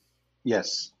 yes?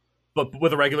 Yes, But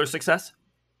with a regular success?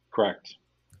 correct.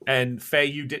 And Faye,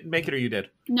 you didn't make it, or you did?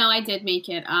 No, I did make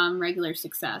it. Regular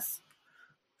success.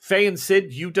 Faye and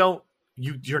Sid,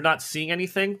 you're not seeing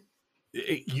anything.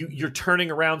 You're turning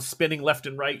around, spinning left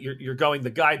and right. You're going. The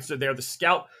guides are there. The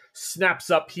scout snaps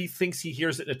up. He thinks he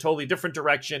hears it in a totally different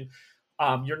direction.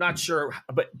 You're not sure,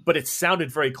 but it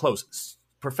sounded very close.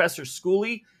 Professor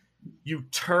Schooley, you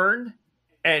turn,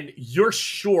 and you're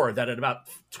sure that at about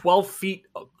 12 feet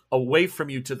away from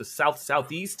you to the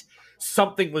southeast,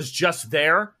 something was just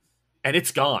there, and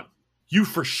it's gone. You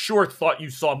for sure thought you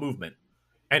saw movement,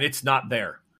 and it's not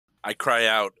there. I cry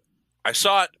out, I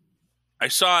saw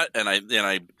it, and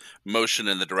I motion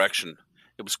in the direction.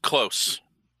 It was close.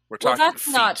 We're talking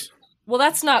feet.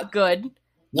 That's not good.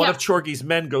 One Yeah. of Chorgy's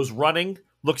men goes running,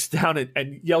 looks down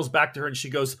and yells back to her, and she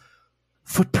goes,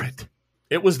 "Footprint.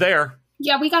 It was there."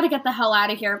 Yeah, we got to get the hell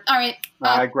out of here. All right.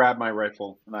 I grab my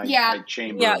rifle and I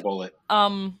chamber a bullet.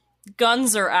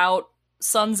 Guns are out.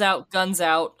 Sun's out. Guns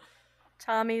out.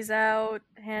 Tommy's out.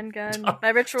 Handgun. My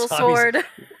ritual Tommy's- sword.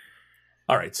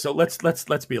 All right, so let's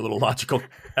be a little logical,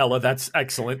 Ella. That's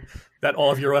excellent that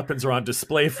all of your weapons are on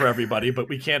display for everybody, but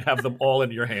we can't have them all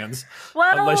in your hands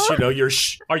Well, unless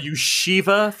are you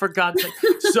Shiva, for God's sake?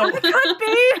 So could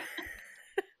be.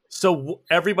 So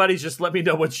everybody's just let me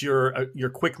know what you're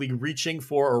quickly reaching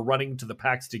for or running to the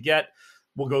packs to get.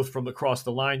 We'll go from across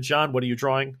the line. John, what are you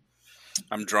drawing?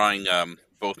 I'm drawing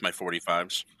both my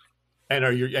 45s.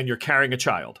 And you're carrying a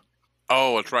child.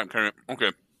 Oh, that's right. I'm carrying.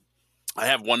 Okay, I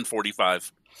have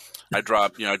 145. I draw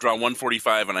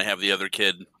 145, and I have the other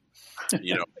kid,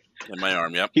 in my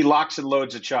arm. Yep, He locks and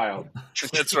loads a child.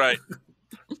 that's right.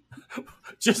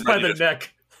 Just by the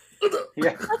neck.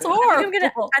 Yeah. That's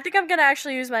horrible. I think I'm gonna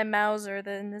actually use my Mauser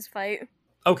in this fight.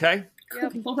 Okay.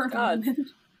 Good Lord. God.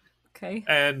 Okay.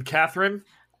 And Catherine,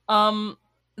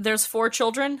 There's 4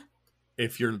 children.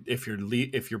 if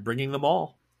you're bringing them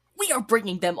all, We are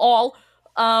bringing them all.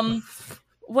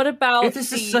 What about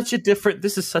this is such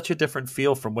a different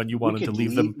feel from when you wanted to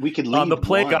leave them We could leave on the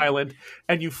plague one. island,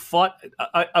 and you fought.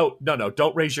 No!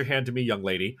 Don't raise your hand to me, young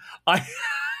lady.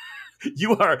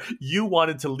 You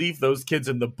wanted to leave those kids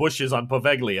in the bushes on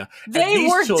Poveglia. and They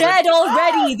these were children- dead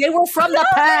already. They were from the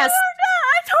past. No,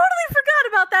 I totally forgot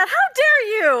about that. How dare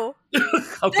you?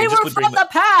 Okay, They just were with from the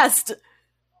past.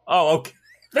 Oh, okay.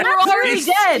 They were already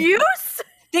dead. Excuse?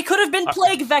 They could have been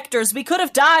plague vectors. We could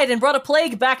have died and brought a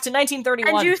plague back to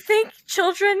 1931. And you think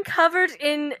children covered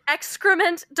in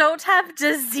excrement don't have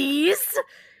disease?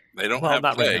 They don't Well, have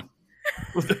not plague.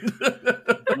 right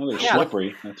now. Well, they're Yeah.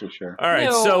 slippery, that's for sure. All right,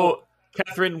 No. so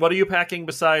Catherine, what are you packing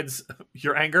besides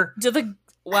your anger?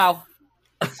 Wow.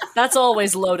 That's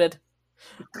always loaded.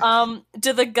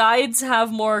 Do the guides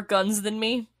have more guns than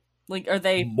me? Like, are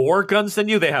they More guns than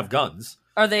you? They have guns.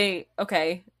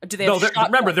 okay? Do they have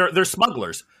Remember, they're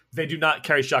smugglers. They do not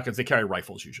carry shotguns. They carry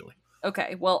rifles usually.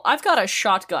 Okay, well, I've got a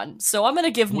shotgun, so I'm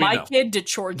gonna give We my know. kid to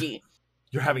Chorgi.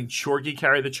 You're having Chorgi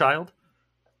carry the child?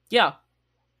 Yeah.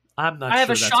 I'm not I have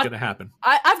sure a that's shot- going to happen.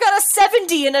 I've got a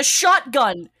 70 and a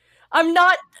shotgun. I'm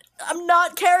not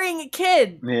carrying a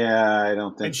kid. Yeah, I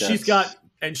don't think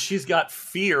And she's got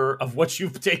fear of what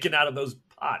you've taken out of those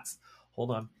pots.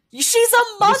 Hold on. She's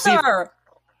a me see if- mother.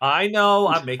 I know.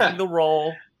 I'm making the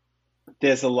roll.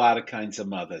 There's a lot of kinds of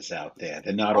mothers out there.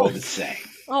 They're not all the same.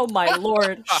 Oh my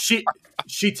lord.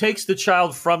 She takes the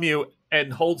child from you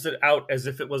and holds it out as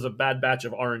if it was a bad batch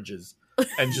of oranges,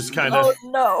 and just kind of Oh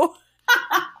no.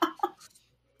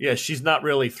 yeah. She's not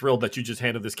really thrilled that you just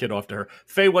handed this kid off to her.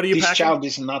 Faye, what are you This packing? child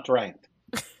is not right.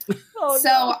 Oh, So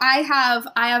no. I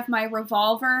have my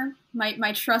revolver,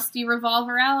 my trusty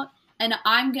revolver out, and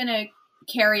I'm gonna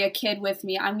carry a kid with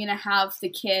me. I'm gonna have the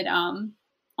kid on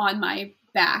my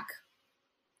back,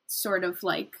 sort of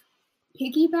like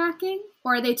piggybacking,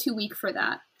 or are they too weak for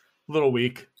that? Little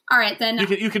weak. All right, then.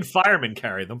 You can fireman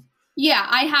carry them. Yeah,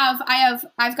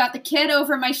 I've got the kid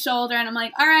over my shoulder, and I'm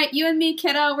like, all right, you and me,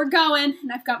 kiddo, we're going,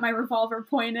 and I've got my revolver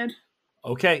pointed.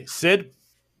 Okay, Sid.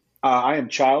 I am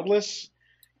childless,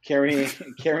 carrying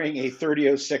a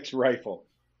 30-06 rifle.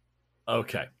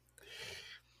 Okay.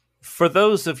 For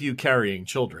those of you carrying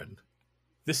children,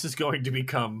 this is going to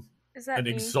become Is that an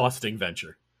me? exhausting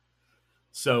venture.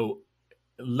 So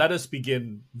let us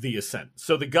begin the ascent.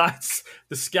 So the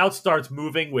scout starts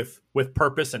moving with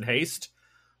purpose and haste.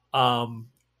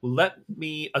 Let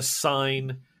me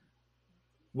assign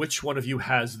which one of you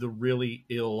has the really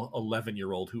ill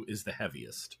 11-year-old who is the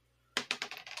heaviest.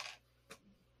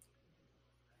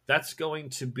 That's going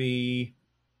to be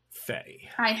Faye.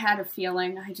 I had a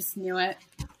feeling. I just knew it.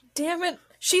 Damn it.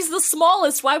 She's the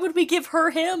smallest. Why would we give her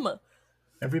him?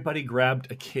 Everybody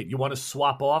grabbed a kid. You want to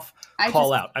swap off? I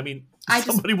Call just- out. I mean, I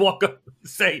somebody walk up and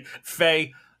say,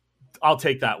 Faye, I'll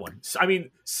take that one. I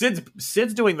mean,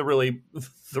 Sid's doing the really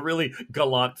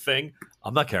gallant thing.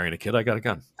 I'm not carrying a kid. I got a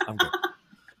gun. I'm good.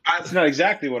 That's not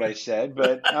exactly what I said,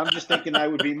 but I'm just thinking I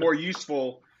would be more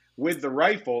useful with the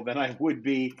rifle than I would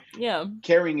be Yeah.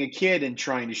 carrying a kid and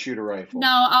trying to shoot a rifle. No,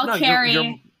 I'll No, carry.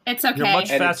 you're It's okay.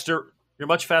 You're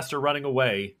much faster running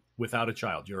away without a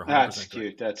child. You're 100% That's correct.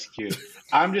 cute. That's cute.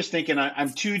 I'm just thinking I'm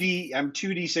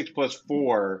 2d6 plus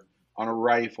 4 on a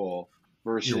rifle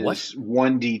You're what? versus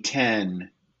 1d10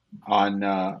 on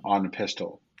a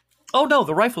pistol. Oh no,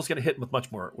 the rifle's going to hit with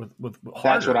much more with harder.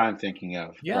 That's what I'm thinking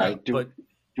of. Yeah, right? Do but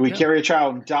we yeah. carry a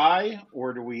child and die,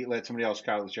 or do we let somebody else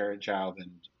carry a child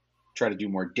and try to do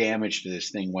more damage to this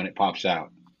thing when it pops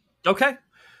out? okay.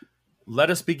 Let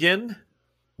us begin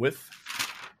with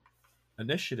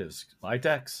initiatives by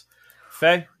Dex.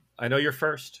 Faye, I know you're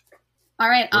first. All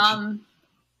right. Which-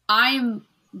 I'm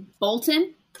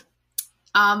Bolton.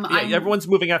 Everyone's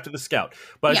moving after the scout,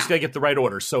 but I just Yeah. got to get the right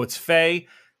order. So it's Faye,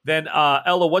 then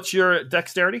Ella. What's your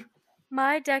dexterity?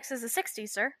 My dex is a 60,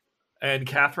 sir. And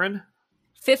Catherine.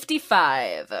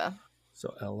 55.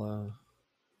 So Ella,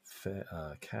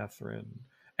 Catherine,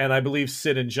 and I believe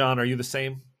Sid and John. Are you the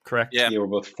same? Correct. Yeah. Yeah, we're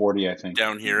both 40, I think.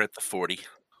 Down here at the 40.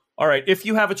 All right. If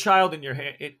you have a child in your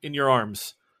in your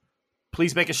arms,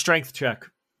 please make a strength check.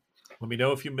 Let me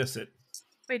know if you miss it.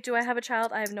 Wait, do I have a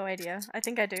child? I have no idea. I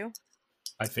think I do.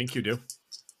 I think you do.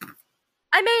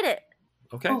 I made it!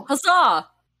 Okay. Oh. Huzzah!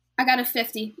 I got a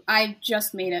 50. I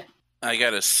just made it. I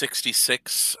got a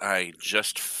 66. I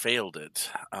just failed it.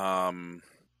 Jonathan!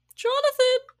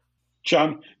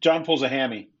 John pulls a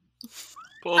hammy.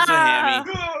 Pulls a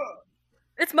hammy.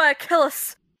 It's my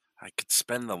Achilles. I could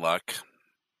spend the luck.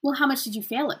 Well, how much did you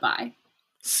fail it by?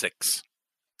 6.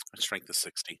 My strength is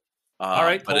 60. All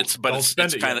right, but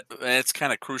it's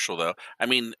kind of crucial though. I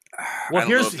mean, well, I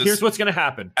don't know if here's what's going to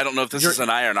happen. I don't know if this is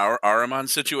an Iron Ahriman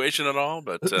situation at all,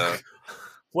 but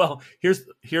well, here's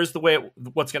the way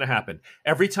what's going to happen.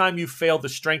 Every time you fail the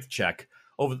strength check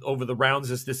over the rounds,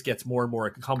 as this gets more and more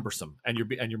cumbersome, and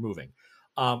you're moving,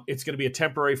 it's going to be a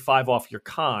temporary 5 off your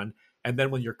con, and then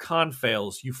when your con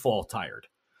fails, you fall tired.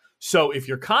 So if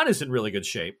your con is in really good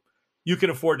shape, you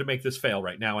can afford to make this fail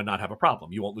right now and not have a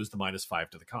problem. You won't lose the -5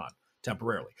 to the con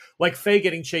temporarily. Like Faye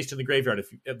getting chased in the graveyard.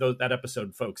 That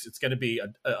episode, folks, it's going to be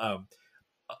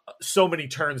so many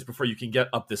turns before you can get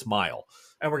up this mile,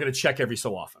 and we're going to check every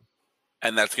so often.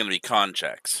 And that's going to be con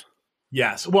checks.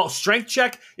 Yes. Well, strength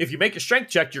check. If you make a strength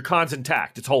check, your con's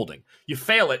intact. It's holding. You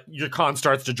fail it, your con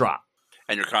starts to drop.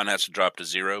 And your con has to drop to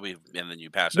 0, and then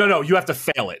you pass. No, you have to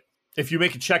fail it. If you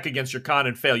make a check against your con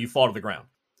and fail, you fall to the ground.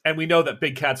 And we know that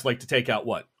big cats like to take out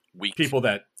what? Weak. People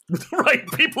that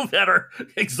are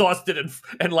exhausted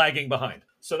and lagging behind.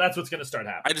 So that's what's going to start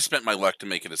happening. I just spent my luck to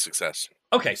make it a success.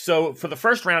 Okay, so for the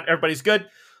first round, everybody's good.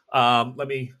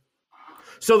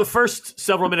 So the first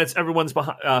several minutes, everyone's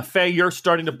behind. Faye, you're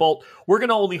starting to bolt. We're going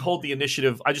to only hold the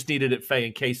initiative. I just needed it, Faye,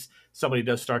 in case somebody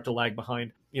does start to lag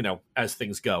behind, as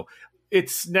things go.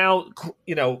 It's now,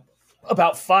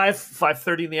 about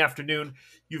 5:30 in the afternoon.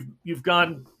 You've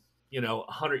gone,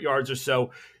 100 yards or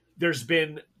so. There's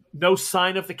been no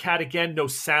sign of the cat again, no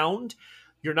sound.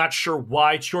 You're not sure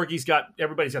why. Everybody's got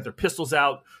their pistols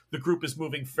out. The group is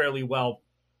moving fairly well.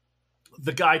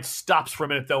 The guide stops for a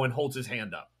minute, though, and holds his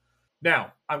hand up.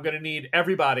 Now, I'm going to need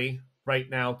everybody right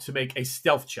now to make a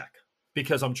stealth check,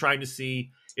 because I'm trying to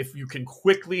see if you can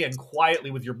quickly and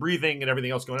quietly, with your breathing and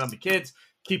everything else going on, the kids,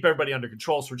 keep everybody under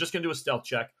control. So we're just going to do a stealth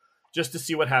check just to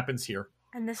see what happens here.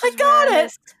 And this I is got where I it!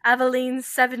 missed Aveline's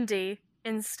 70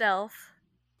 in stealth.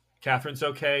 Catherine's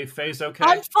okay. Faye's okay.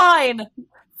 I'm fine!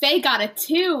 Faye got a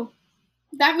 2.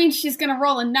 That means she's going to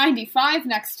roll a 95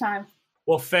 next time.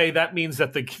 Well, Faye, that means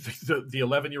that the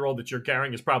 11-year-old that you're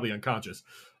carrying is probably unconscious.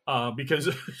 Because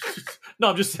no,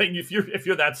 I'm just saying if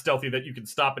you're that stealthy that you can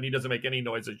stop and he doesn't make any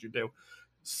noise as you do.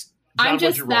 John, I'm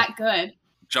just that good.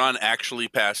 John actually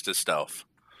passed his stealth.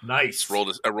 Nice.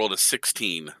 I rolled a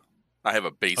 16. I have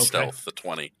a base stealth, the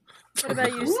 20. What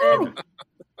about you, Sid?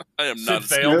 I am Sid not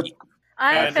failed. stealthy.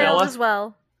 I And failed Ella? as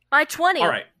well. By 20. All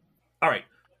right.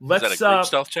 Is that a group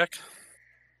stealth check?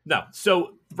 No.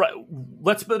 So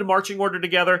let's put a marching order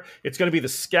together. It's going to be the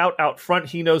scout out front.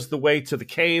 He knows the way to the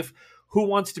cave. Who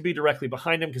wants to be directly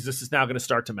behind him? Because this is now going to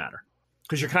start to matter.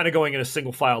 Because you're kind of going in a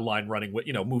single file line, running,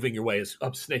 moving your way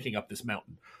up, snaking up this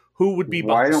mountain. Who would be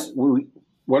Why behind?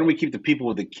 Why don't we keep the people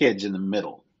with the kids in the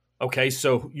middle? Okay,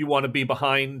 so you want to be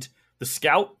behind the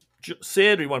scout,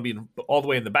 Sid, or you want to be all the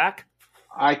way in the back?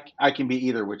 I can be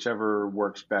either, whichever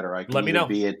works better. I can Let me either know.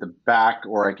 be at the back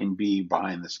or I can be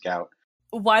behind the scout.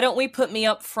 Why don't we put me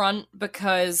up front,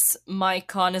 because my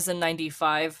con is a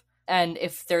 95, and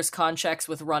if there's con checks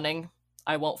with running,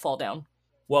 I won't fall down.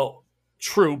 Well,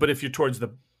 true, but if you're towards the...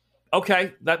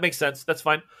 Okay, that makes sense. That's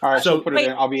fine. All right, so So- put it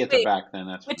in. I'll be at the back then.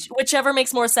 That's fine. Whichever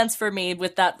makes more sense for me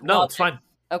with that. No, logic. it's fine.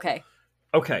 Okay.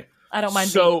 Okay. I don't mind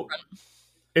being So up front.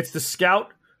 it's the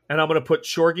scout, and I'm going to put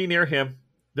Chorgy near him.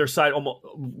 Their side almost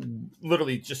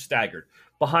literally just staggered.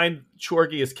 Behind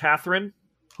Chorgy is Catherine.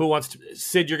 Who wants to...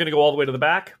 Sid, you're going to go all the way to the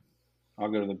back? I'll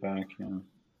go to the back. Yeah.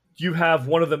 You have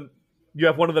one of them. You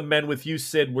have one of the men with you,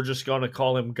 Sid. We're just going to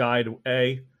call him Guide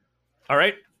A. All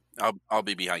right, I'll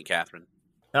be behind Catherine.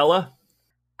 Ella.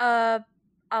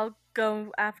 I'll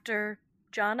go after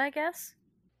John, I guess.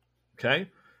 Okay,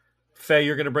 Faye,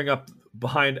 you're going to bring up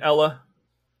behind Ella.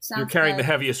 Sounds You're carrying good. the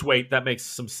heaviest weight. That makes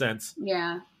some sense.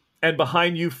 Yeah. And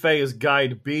behind you, Faye, is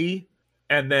Guide B,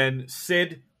 and then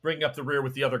Sid bringing up the rear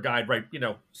with the other guide, right?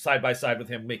 Side by side with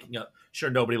him, making sure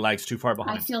nobody lags too far I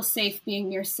behind. feel safe being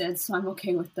near Sid, so I'm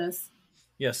okay with this.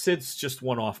 Yeah, Sid's just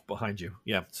one off behind you.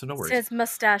 Yeah, so no worries. Sid's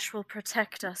mustache will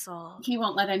protect us all. He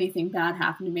won't let anything bad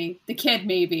happen to me. The kid,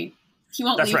 maybe. He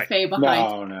won't That's leave right. Faye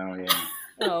behind. No, yeah.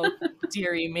 Oh,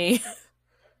 dearie me.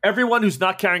 Everyone who's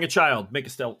not carrying a child, make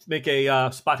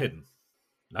a spot hidden.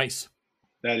 Nice.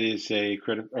 That is a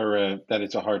that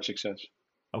is a hard success.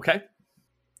 Okay.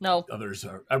 No. Others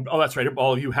are. Oh, that's right.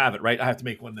 All of you have it, right? I have to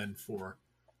make one then for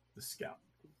the scout.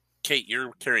 Kate,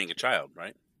 you're carrying a child,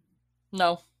 right?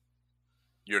 No.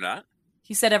 You're not?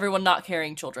 He said everyone not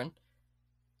carrying children.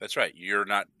 That's right. You're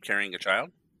not carrying a child?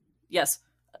 Yes.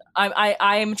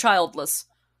 I'm childless.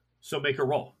 So make a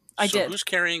roll. I so did. Who's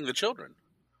carrying the children?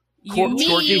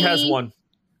 Chorgy has one.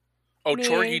 Oh, Me.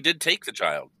 Chorgy did take the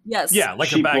child. Yes. Yeah, like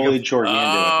she a bag bullied of... Chorgy into it.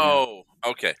 Oh,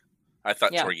 okay. I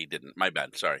thought Yeah. Chorgy didn't. My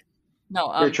bad. Sorry.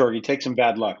 No. Here, Chorgy, take some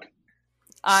bad luck.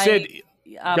 Sid,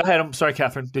 go ahead. I'm sorry,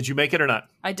 Catherine. Did you make it or not?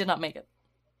 I did not make it.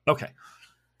 Okay.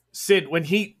 Sid, when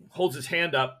he holds his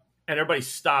hand up and everybody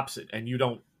stops it, and you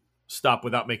don't stop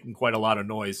without making quite a lot of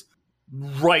noise,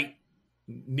 right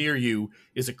near you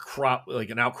is a crop, like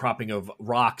an outcropping of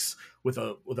rocks with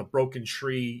a broken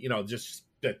tree, just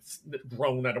that's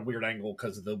grown at a weird angle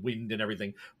because of the wind and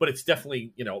everything. But it's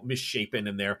definitely, misshapen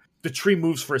in there. The tree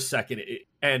moves for a second,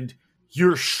 and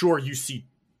you're sure you see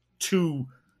two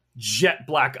jet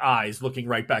black eyes looking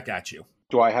right back at you.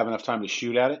 Do I have enough time to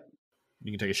shoot at it?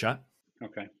 You can take a shot.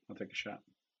 Okay, I'll take a shot.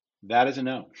 That is a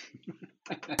no.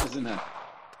 That is a no.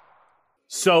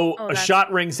 So a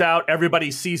shot rings out.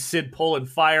 Everybody sees Sid pull and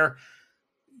fire.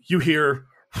 You hear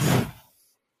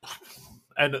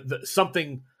and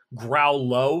something growl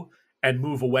low and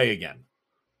move away again.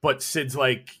 But Sid's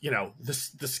like, the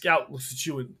scout looks at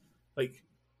you and like,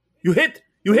 you hit.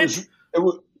 It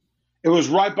was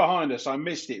right behind us. I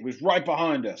missed it. It was right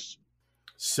behind us.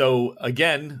 So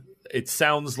again, it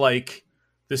sounds like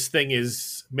this thing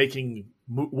is moving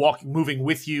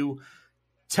with you,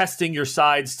 testing your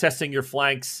sides, testing your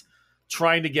flanks,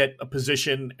 trying to get a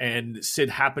position. And Sid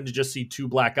happened to just see two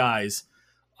black eyes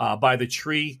by the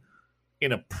tree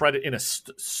in a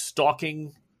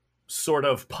stalking sort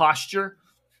of posture,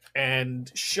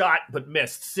 and shot but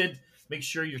missed. Sid, make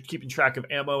sure you're keeping track of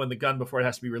ammo in the gun before it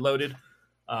has to be reloaded.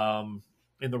 In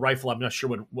the rifle, I'm not sure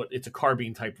what it's a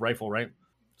carbine type rifle, right?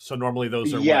 So normally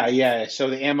those are yeah. So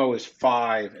the ammo is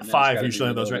 5. And 5 usually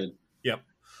on those, right? Yep.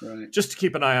 Right. Just to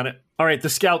keep an eye on it. All right, the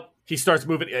scout, he starts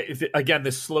moving. Again,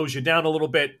 this slows you down a little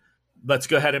bit. Let's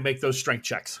go ahead and make those strength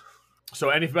checks. So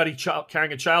anybody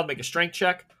carrying a child, make a strength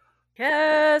check.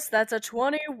 Yes, that's a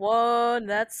 21.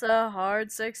 That's a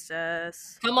hard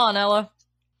success. Come on, Ella.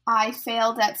 I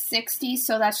failed at 60,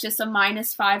 so that's just a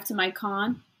 -5 to my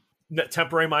con.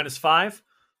 Temporary -5.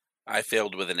 I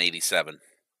failed with an 87.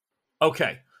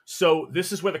 Okay. So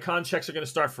this is where the con checks are going to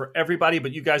start for everybody,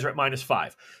 but you guys are at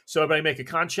 -5. So everybody make a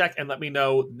con check and let me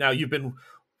know. Now, you've been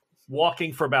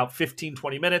walking for about 15,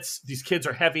 20 minutes. These kids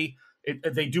are heavy.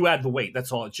 They do add the weight.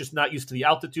 That's all. It's just not used to the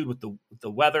altitude with the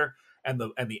weather and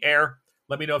the air.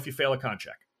 Let me know if you fail a con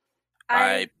check.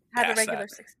 I had a passed regular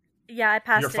that. 6. Yeah, I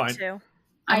passed You're fine. it too.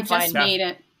 I just made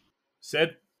it.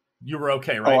 Sid, you were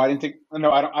okay, right? Oh, I didn't think.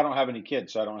 No, I don't have any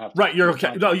kids, so I don't have to. Right, you're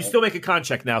okay. No, you still make a con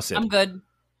check now, Sid. I'm good.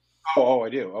 Oh, I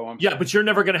do. Oh, I'm Yeah, sorry. but you're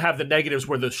never going to have the negatives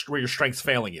where your strength's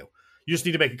failing you. You just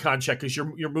need to make a con check because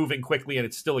you're moving quickly and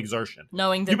it's still exertion.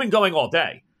 Knowing that You've been going all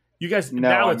day. You guys No,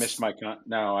 now I it's missed my con.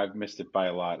 No, I've missed it by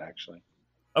a lot, actually.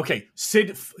 okay.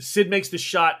 Sid makes the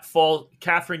shot fall.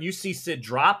 Catherine, you see Sid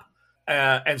drop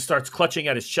and starts clutching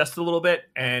at his chest a little bit,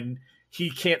 and he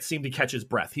can't seem to catch his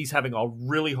breath. He's having a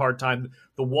really hard time.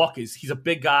 He's a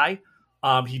big guy.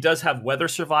 He does have winter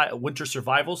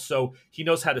survival, so he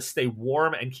knows how to stay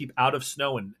warm and keep out of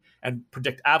snow and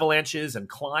predict avalanches and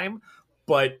climb.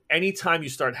 But anytime you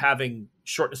start having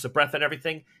shortness of breath and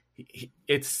everything,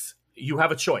 you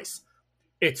have a choice.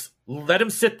 It's let him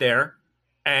sit there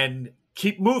and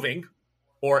keep moving,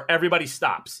 or everybody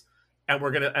stops.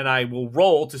 And I will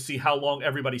roll to see how long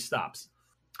everybody stops.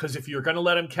 Because if you're gonna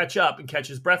let him catch up and catch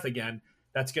his breath again,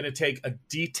 that's gonna take a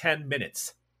D10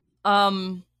 minutes.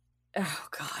 Oh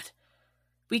God,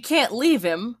 we can't leave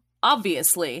him.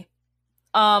 Obviously.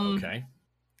 Okay.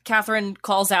 Catherine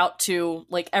calls out to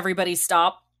everybody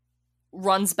stop.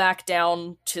 Runs back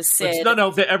down to Sid.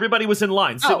 No. Everybody was in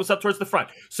line. Sid was up towards the front,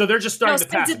 so they're just starting to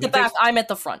pass. Sid's at the back. I'm at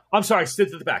the front. I'm sorry,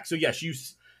 Sid's at the back. So yes, you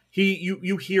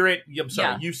hear it. I'm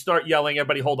sorry. Yeah. You start yelling.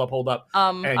 Everybody, hold up.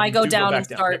 I go down and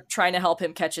start trying to help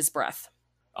him catch his breath.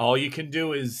 All you can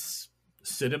do is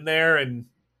sit him there and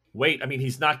wait. I mean,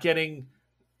 he's not getting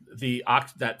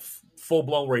that full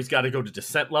blown where he's got to go to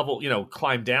descent level.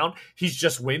 Climb down. He's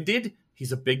just winded.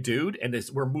 He's a big dude, and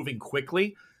we're moving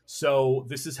quickly. So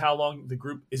this is how long the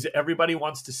group is. Everybody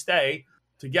wants to stay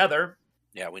together.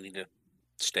 Yeah, we need to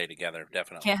stay together,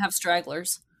 definitely. Can't have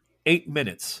stragglers. 8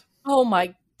 minutes. Oh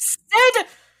my, Sid!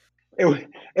 It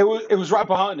was right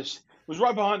behind us. It was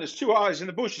right behind us. 2 eyes in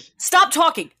the bushes. Stop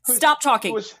talking. Stop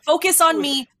talking. Focus on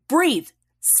me. Breathe.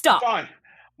 Stop.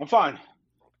 I'm fine.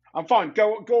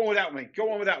 Go on without me.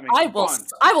 I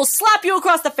will slap you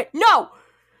across the face. No.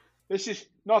 This is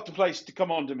not the place to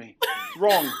come on to me. It's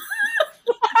wrong.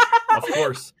 Of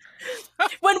course.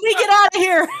 When we get out of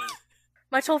here.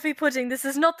 My toffee pudding, this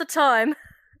is not the time.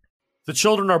 The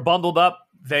children are bundled up.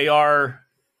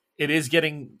 It is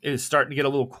starting to get a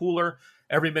little cooler.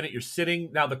 Every minute you're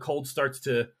sitting, now the cold starts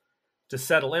to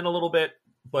settle in a little bit,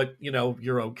 but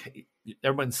you're okay.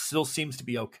 Everyone still seems to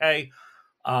be okay.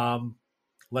 You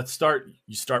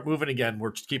start moving again.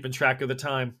 We're keeping track of the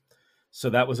time. So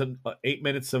that was 8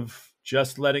 minutes of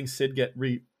just letting Sid get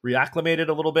reacclimated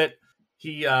a little bit.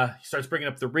 He starts bringing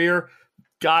up the rear.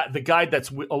 The guide that's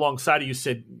alongside of you,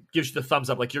 Sid, gives you the thumbs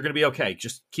up, like you're going to be okay.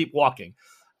 Just keep walking.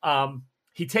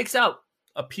 He takes out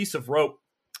a piece of rope,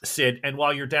 Sid, and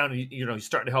while you're down, he's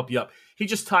starting to help you up. He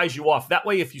just ties you off. That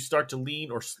way, if you start to lean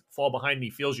or fall behind and he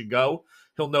feels you go,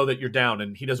 he'll know that you're down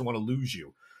and he doesn't want to lose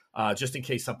you, just in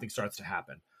case something starts to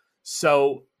happen.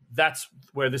 So that's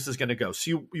where this is going to go.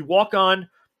 So you walk on.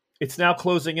 It's now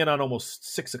closing in on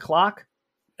almost 6 o'clock.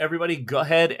 Everybody go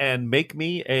ahead and make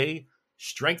me a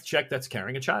strength check that's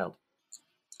carrying a child.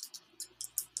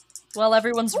 Well,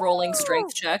 everyone's rolling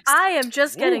strength checks. I am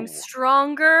just getting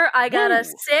stronger. I got a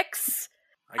 6.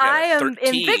 I am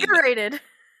 13. invigorated.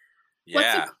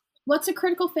 Yeah. What's a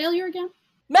critical failure again?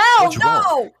 Mel,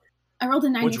 no! I rolled a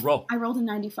 90. What'd you roll? I rolled a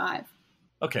 95.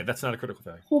 Okay, that's not a critical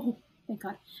failure. Oh, thank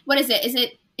God. What is it?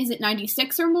 Is it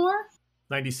 96 or more?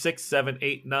 96, 7,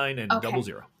 8, 9, and Okay.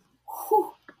 00.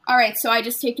 Whew. All right, so I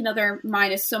just take another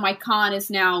minus, so my con is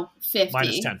now 50.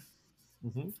 Minus 10.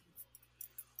 Mm-hmm.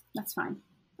 That's fine.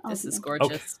 This is gorgeous.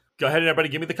 Okay. Go ahead and everybody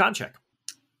give me the con check.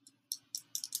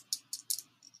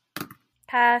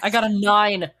 Pass. I got a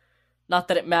 9. Not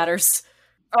that it matters.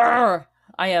 Arrgh.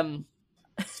 I am...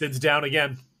 Sid's down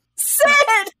again.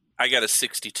 Sid! I got a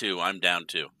 62. I'm down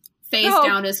 2. Face No.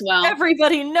 down as well.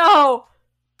 Everybody, no!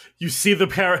 You see the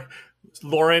pair,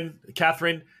 Lauren,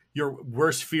 Catherine, your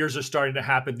worst fears are starting to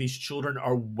happen. These children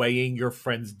are weighing your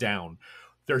friends down.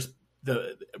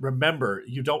 Remember,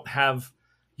 you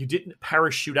didn't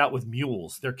parachute out with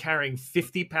mules. They're carrying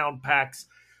 50-pound packs,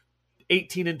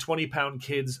 18 and 20-pound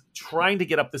kids, trying to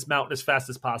get up this mountain as fast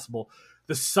as possible.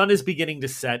 The sun is beginning to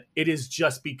set. It is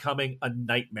just becoming a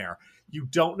nightmare. You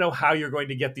don't know how you're going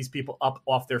to get these people up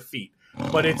off their feet,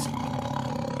 but it's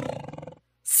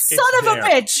Son of there. a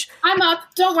bitch! I'm up.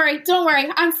 Don't worry.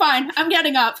 I'm fine. I'm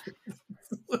getting up.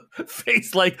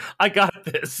 Face like, I got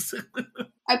this.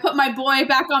 I put my boy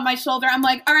back on my shoulder. I'm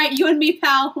like, all right, you and me,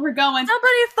 pal. We're going.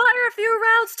 Somebody fire a few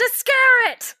rounds to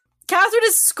scare it! Catherine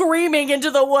is screaming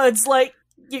into the woods like,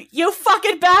 you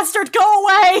fucking bastard, go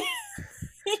away!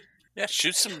 Yeah,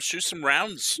 shoot some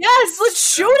rounds. Yes,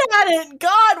 let's shoot at it!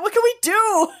 God, what can we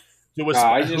do?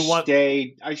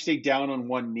 I stay down on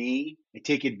one knee. I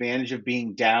take advantage of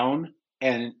being down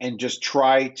and just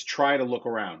try to look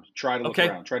around. Try to Okay.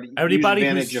 use Everybody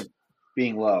advantage of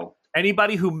being low.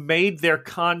 Anybody who made their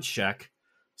con check,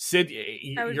 Sid,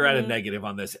 That was you're at a me. negative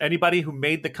on this. Anybody who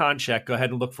made the con check, go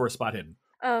ahead and look for a spot hidden.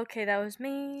 Okay, that was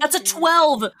me. That's a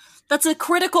 12! That's a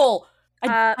critical!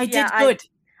 I did good.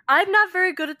 I'm not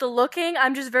very good at the looking.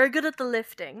 I'm just very good at the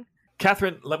lifting.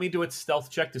 Catherine, let me do its stealth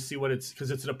check to see what it's,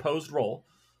 because it's an opposed roll.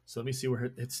 So let me see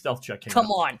where its stealth check came.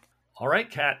 Come on. All right,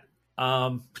 Catherine,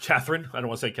 I don't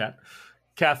want to say Cat.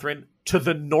 Catherine, to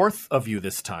the north of you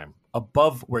this time,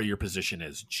 above where your position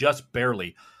is, just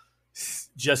barely,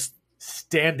 just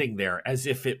standing there as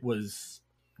if it was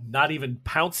not even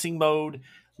pouncing mode,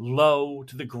 low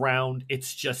to the ground.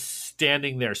 It's just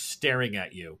standing there staring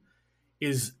at you,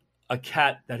 is a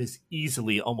cat that is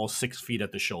easily almost 6 feet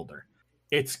at the shoulder.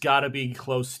 It's got to be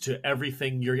close to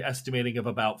everything you're estimating of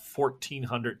about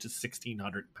 1,400 to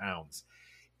 1,600 pounds.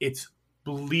 It's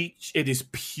bleached. It is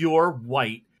pure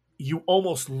white. You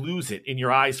almost lose it in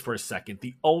your eyes for a second.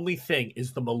 The only thing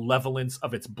is the malevolence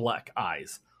of its black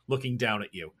eyes looking down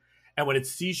at you. And when it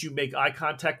sees you make eye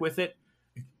contact with it,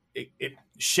 it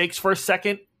shakes for a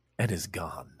second and is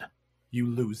gone. You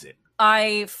lose it.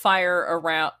 I fire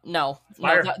around. No,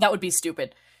 Fire. That would be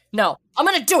stupid. No, I'm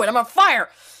gonna do it. I'm gonna fire.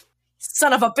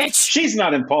 Son of a bitch! She's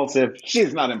not impulsive.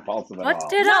 She's not impulsive at all. What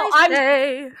did No, I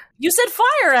say? You said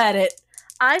fire at it.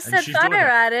 I said she's doing fire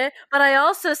it. at it, but I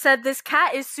also said this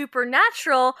cat is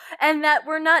supernatural and that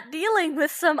we're not dealing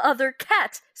with some other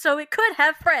cat, so it could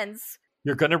have friends.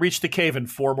 You're going to reach the cave in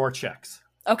 4 more checks.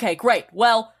 Okay, great.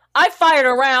 Well, I fired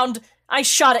around. I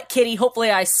shot at Kitty. Hopefully,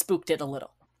 I spooked it a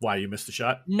little. Why, you missed a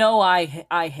shot? No, I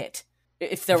hit.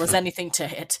 If there was anything to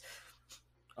hit.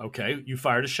 Okay, you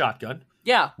fired a shotgun.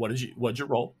 Yeah, What'd you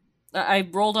roll? I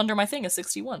rolled under my thing a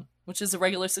 61, which is a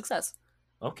regular success.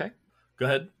 Okay, go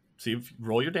ahead. See if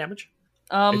roll your damage.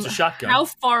 It's a shotgun. How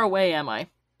far away am I?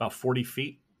 About 40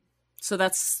 feet. So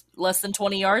that's less than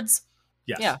 20 yards?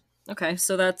 Yes. Yeah. Okay,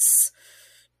 so that's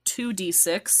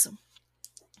 2d6.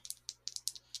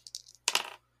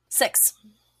 6.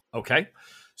 Okay.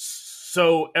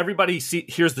 So everybody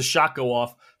hears the shot go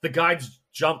off. The guides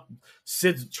jump.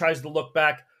 Sid tries to look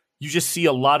back. You just see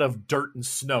a lot of dirt and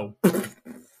snow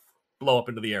blow up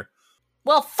into the air.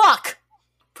 Well, fuck!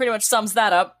 Pretty much sums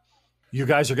that up. You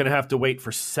guys are going to have to wait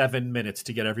for 7 minutes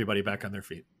to get everybody back on their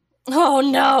feet. Oh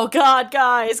no, God,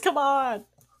 guys, come on.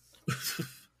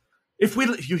 If we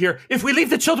leave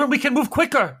the children, we can move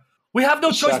quicker. We have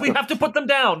no choice. We have to put them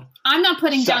down. I'm not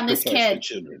putting down this Sacrifice the kid.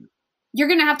 children. You're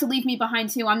going to have to leave me behind,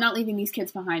 too. I'm not leaving these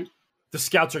kids behind. The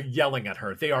scouts are yelling at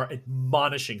her. They are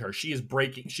admonishing her. She is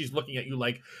breaking. She's looking at you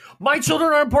like, my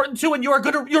children are important too, and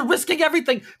you're risking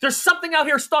everything. There's something out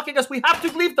here stalking us. We have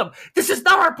to leave them. This is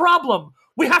not our problem.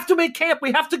 We have to make camp.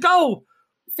 We have to go.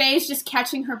 Faye's just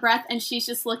catching her breath, and she's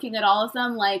just looking at all of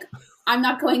them like, I'm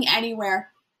not going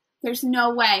anywhere. There's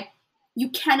no way. You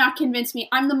cannot convince me.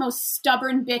 I'm the most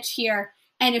stubborn bitch here.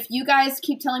 And if you guys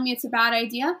keep telling me it's a bad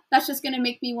idea, that's just going to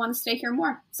make me want to stay here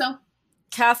more. So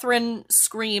Catherine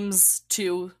screams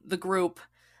to the group,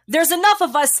 there's enough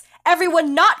of us.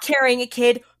 Everyone not carrying a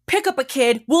kid, pick up a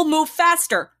kid. We'll move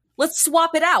faster. Let's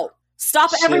swap it out. Stop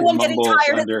everyone getting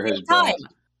tired at the same time.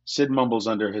 Sid mumbles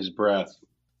under his breath,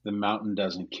 the mountain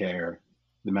doesn't care.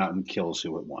 The mountain kills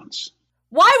who it wants.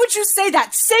 Why would you say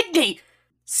that, Sydney?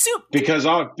 Because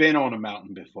I've been on a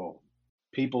mountain before.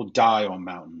 People die on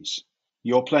mountains.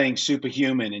 You're playing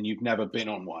superhuman and you've never been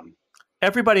on one.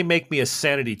 Everybody make me a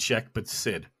sanity check, but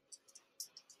Sid.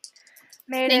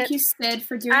 Thank you, Sid,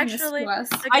 for doing this to us.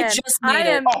 Again, I just made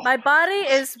it. My body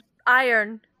is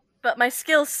iron, but my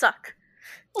skills suck.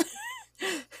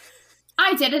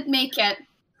 I didn't make it.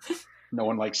 No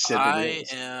one likes Sid. I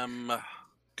am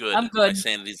good. I'm good. My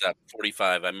sanity's up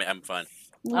 45. I'm fine.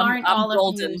 Well, aren't I'm all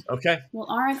golden. of you? Okay. Well,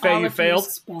 aren't Faye, all you of failed? you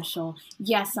special?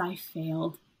 Yes, I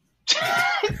failed.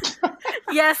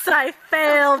 Yes, I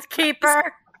failed,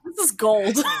 Keeper. This is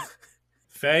gold.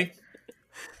 Faye,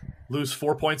 lose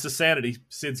 4 points of sanity.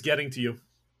 Sid's getting to you.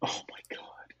 Oh my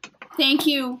god. Thank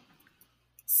you,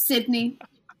 Sydney.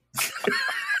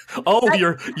 Oh,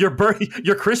 your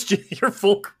Christian, your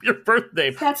birth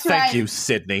name. That's Thank right. you,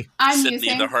 Sydney. I'm Sydney,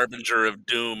 using the harbinger of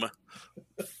doom.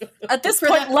 At this For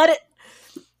point, the- let it...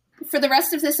 for the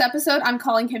rest of this episode. I'm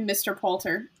calling him Mr.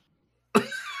 Poulter.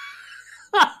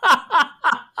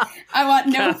 I want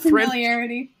no Catherine.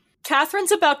 familiarity.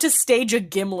 Catherine's about to stage a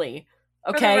Gimli,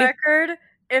 For the okay? record,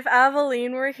 if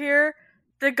Aveline were here,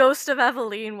 the ghost of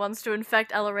Aveline wants to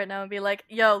infect Ella right now and be like,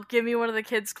 yo, give me one of the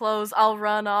kids' clothes, I'll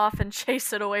run off and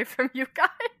chase it away from you guys.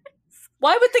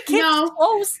 Why would the kids No.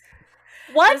 close?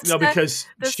 What? No, because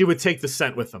she would take the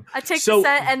scent with them. I'd take So- the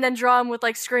set and then draw him with,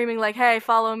 like, screaming, like, hey,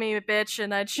 follow me, bitch,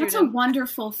 and I'd shoot That's a him.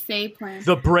 wonderful Fae plan.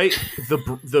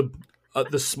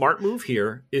 The smart move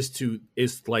here is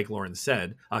like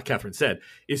Catherine said,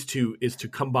 is to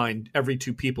combine every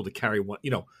two people to carry one.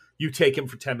 You know, you take him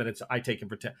for 10 minutes, I take him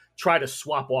for 10. Try to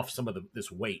swap off some of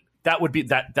this weight. That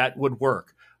would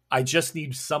work. I just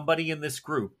need somebody in this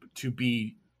group to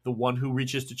be the one who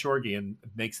reaches to Chorgi and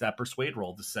makes that persuade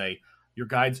roll to say, your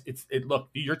guides, look,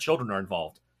 your children are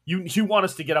involved. You want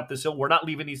us to get up this hill. We're not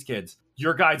leaving these kids.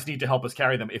 Your guides need to help us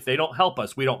carry them. If they don't help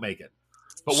us, we don't make it.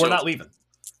 But we're not leaving.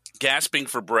 Gasping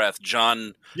for breath,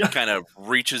 John kind of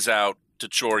reaches out to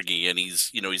Chorgi, and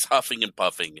he's huffing and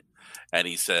puffing, and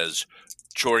he says,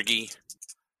 Chorgi,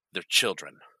 they're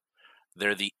children.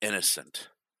 They're the innocent.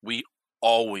 We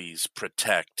always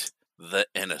protect the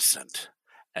innocent,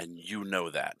 and you know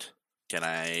that. Can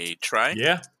I try?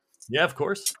 Yeah, of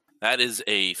course. That is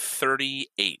a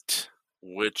 38,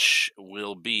 which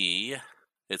will be,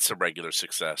 it's a regular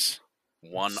success.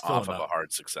 One Still off of enough. a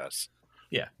hard success.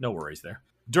 Yeah, no worries there.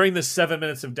 During this 7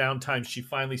 minutes of downtime, she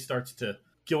finally starts to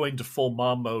go into full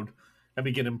mom mode and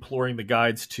begin imploring the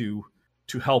guides to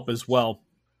help as well.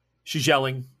 She's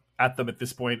yelling at them at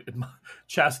this point,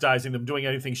 chastising them, doing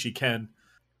anything she can.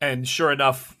 And sure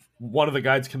enough, one of the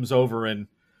guides comes over and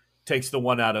takes the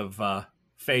one out of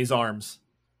Faye's arms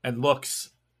and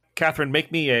looks. Catherine,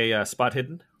 make me a spot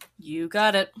hidden. You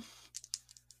got it.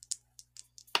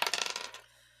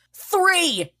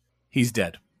 3! He's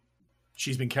dead.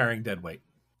 She's been carrying dead weight.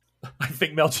 I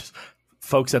think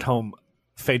folks at home,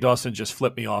 Faye Dawson just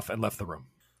flipped me off and left the room.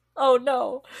 Oh,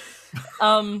 no.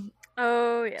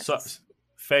 Oh, yes. So,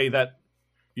 Faye,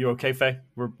 you okay, Faye?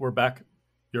 We're back.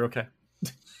 You're okay.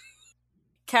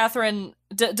 Catherine,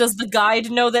 does the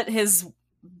guide know that his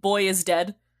boy is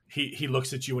dead? He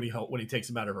looks at you when he takes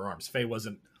him out of her arms. Faye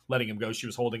wasn't letting him go. She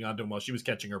was holding on to him while she was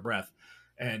catching her breath,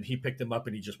 and he picked him up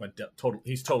and he just went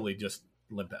he's totally just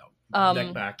limped out,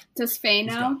 neck back. Does Faye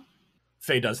know? Gone.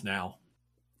 Faye does now.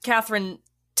 Catherine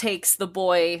takes the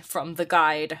boy from the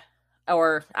guide,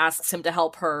 or asks him to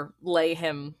help her lay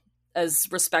him as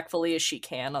respectfully as she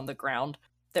can on the ground.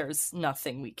 There's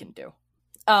nothing we can do.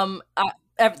 Don't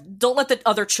let the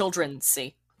other children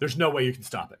see. There's no way you can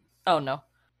stop it. Oh, no.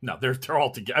 No, they're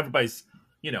all together. Everybody's,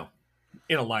 in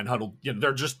a line huddled.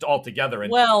 They're just all together.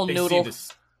 And well, they Noodle. See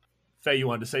this. Faye, you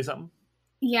wanted to say something?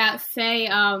 Yeah, Faye,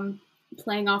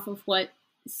 playing off of what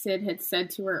Sid had said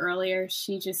to her earlier,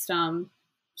 she just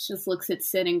looks at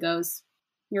Sid and goes,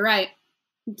 "You're right.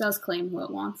 It does claim who it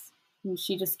wants." And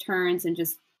she just turns and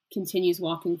just continues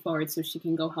walking forward so she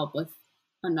can go help with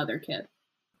another kid.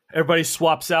 Everybody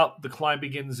swaps out. The climb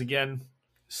begins again.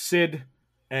 Sid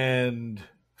and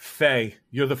Faye,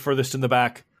 you're the furthest in the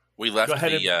back. We left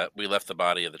the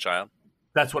body of the child.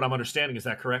 That's what I'm understanding. Is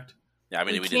that correct? Yeah, I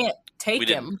mean, we can't take him.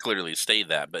 Didn't clearly state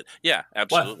that, but yeah,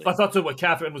 absolutely. Well, I thought that what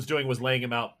Catherine was doing was laying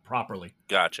him out properly.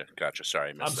 Gotcha.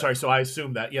 Sorry, I'm sorry. So I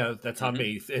assume that. Yeah, that's on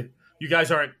me. You guys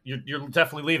aren't. You're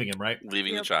definitely leaving him, right?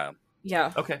 Leaving the child.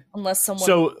 Yeah. Okay. Unless someone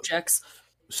objects.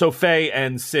 So Faye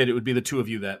and Sid, it would be the two of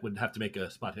you that would have to make a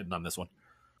spot hidden on this one.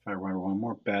 I roll one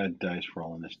more bad dice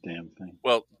rolling this damn thing.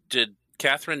 Well, did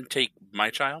Catherine take my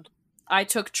child? I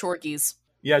took Chorky's.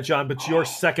 Yeah, John, but you're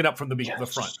second up from the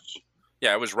front.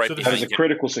 Yeah, I was right behind. That was a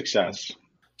critical success.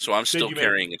 So I'm still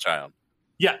carrying a child.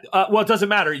 Yeah, well, it doesn't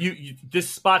matter. You this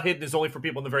spot hidden is only for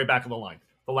people in the very back of the line,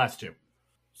 the last two,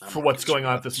 for what's going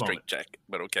on at this moment. Straight check,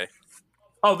 but okay.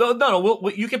 Oh, no,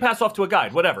 you can pass off to a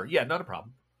guide, whatever. Yeah, not a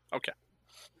problem. Okay.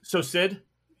 So, Sid,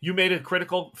 you made a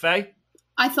critical, Faye?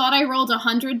 I thought I rolled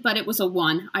 100, but it was a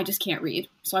 1. I just can't read.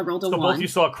 So I rolled a 1. So both of you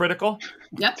saw a critical?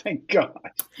 Yep. Thank God.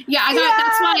 Yeah,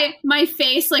 that's why my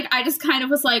face, I just kind of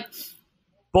was like...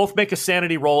 Both make a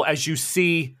sanity roll as you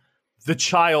see the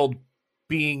child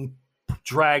being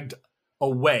dragged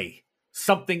away.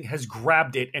 Something has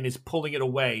grabbed it and is pulling it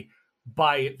away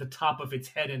by the top of its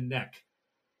head and neck.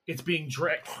 It's being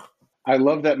dragged... I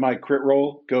love that my crit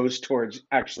roll goes towards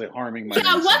actually harming my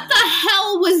Yeah, what the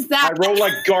hell was that? I roll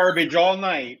like garbage all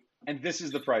night, and this is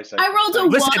the price I rolled a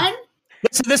 1?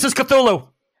 Listen, this is Cthulhu.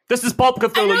 This is Pulp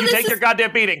Cthulhu. You take your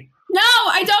goddamn beating. No,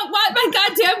 I don't want my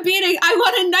goddamn beating. I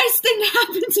want a nice thing to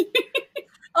happen to me.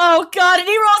 Oh, God, and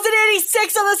he rolls an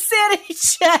 86 on the sanity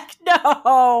check.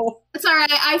 No. It's all right.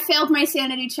 I failed my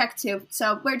sanity check, too.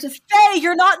 So we're just... Hey,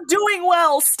 you're not doing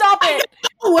well. Stop it.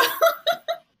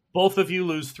 Both of you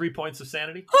lose 3 points of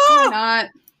sanity. Why not?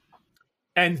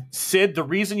 And Sid, the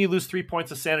reason you lose 3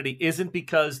 points of sanity isn't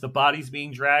because the body's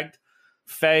being dragged.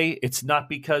 Faye, it's not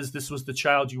because this was the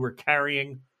child you were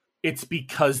carrying. It's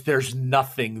because there's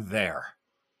nothing there.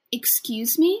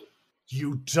 Excuse me?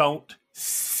 You don't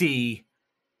see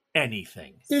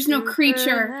anything. There's no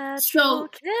creature. So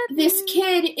this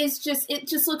kid is just, it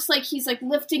just looks like he's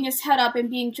lifting his head up and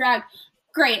being dragged.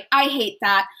 Great. I hate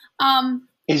that.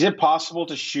 Is it possible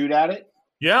to shoot at it?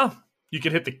 Yeah. You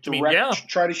can hit the...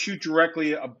 Try to shoot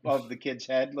directly above the kid's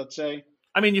head, let's say.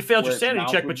 I mean, you failed your sanity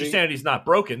check, but your sanity's not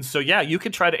broken. So, yeah, you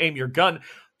can try to aim your gun.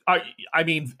 I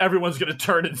mean, everyone's going to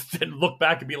turn and look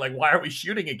back and be like, why are we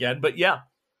shooting again? But, yeah,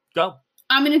 go.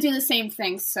 I'm going to do the same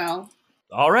thing, so...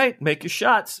 All right, make your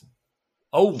shots.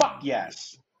 Oh. Fuck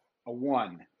yes. A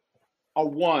 1. A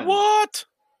 1. What?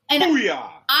 And Booyah!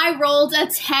 I rolled a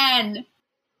 10.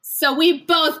 So we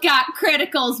both got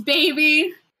criticals,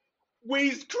 baby.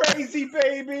 We's crazy,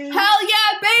 baby. Hell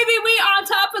yeah, baby. We on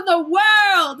top of the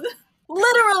world.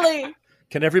 Literally.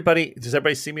 Does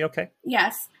everybody see me okay?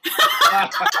 Yes.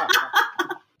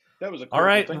 That was a all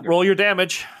right, roll your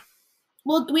damage.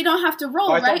 Well, we don't have to roll,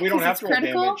 right? We don't have to roll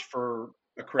damage for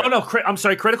a crit. Oh, no, I'm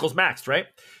sorry, critical's maxed, right?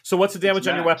 So what's the damage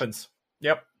on your weapons?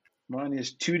 Yep. Mine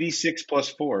is 2d6 plus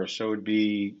 4, so it would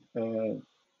be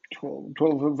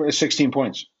 16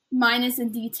 points. Mine is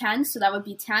in D10, so that would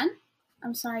be 10.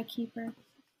 I'm sorry, Keeper.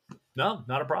 No,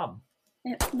 not a problem.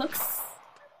 It looks...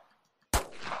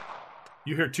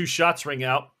 You hear 2 shots ring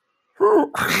out.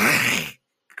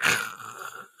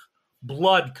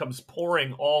 Blood comes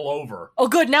pouring all over. Oh,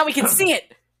 good. Now we can see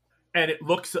it. And it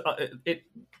looks...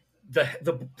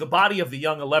 The body of the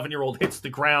young 11-year-old hits the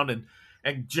ground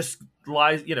and just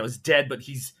lies, is dead, but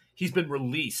he's been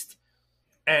released.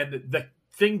 And the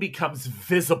thing becomes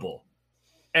visible.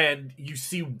 And you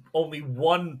see only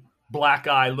one black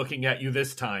eye looking at you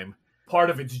this time. Part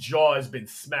of its jaw has been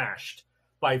smashed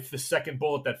by the second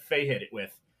bullet that Faye hit it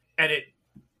with. And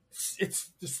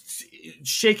it's just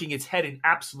shaking its head in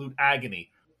absolute agony.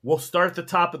 We'll start at the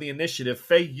top of the initiative.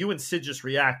 Faye, you and Sid just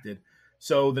reacted.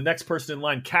 So the next person in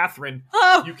line, Catherine,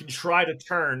 you can try to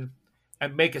turn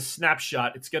and make a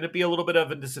snapshot. It's going to be a little bit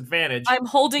of a disadvantage. I'm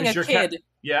holding a kid.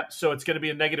 Yeah, so it's going to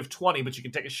be a negative 20, but you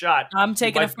can take a shot. I'm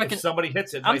taking if somebody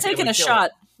hits it, I'm taking a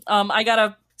shot. I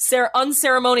gotta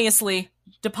unceremoniously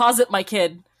deposit my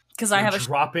kid because I have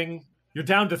dropping You're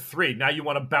down to 3. Now you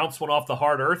want to bounce one off the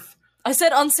hard earth? I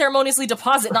said unceremoniously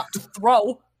deposit, not to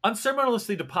throw.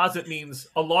 Unceremoniously deposit means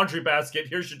a laundry basket.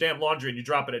 Here's your damn laundry, and you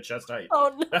drop it at chest height.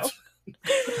 Oh no! That's,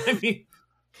 I mean,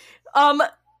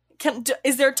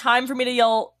 is there time for me to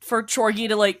yell for Chorgy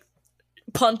to like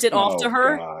punt it off to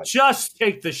her? God. just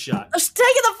take the shot. Just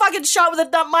taking the fucking shot with a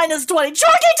 -20.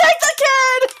 Chorgy, take the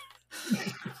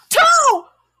kid. 2.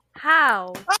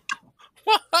 How?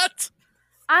 What?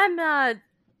 I'm not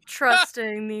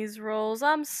trusting these rolls.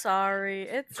 I'm sorry.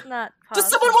 It's not possible. Does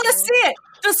someone want to see it?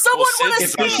 Does someone want to If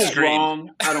see this it? is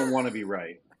wrong, I don't want to be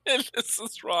right. If this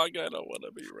is wrong, I don't want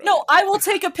to be right. No, I will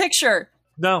take a picture.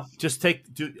 No, just take.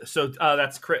 So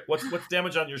that's crit. What's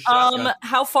damage on your shotgun?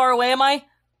 How far away am I?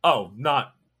 Oh,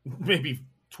 not maybe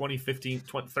 20, 15,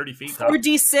 20, 30 feet.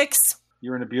 4d6.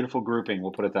 You're in a beautiful grouping.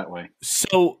 We'll put it that way.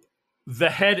 So the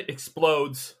head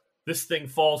explodes. This thing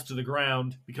falls to the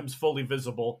ground, becomes fully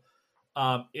visible.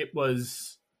 It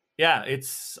was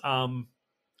a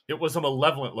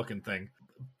malevolent looking thing.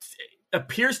 It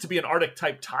appears to be an Arctic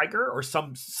type tiger or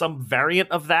some variant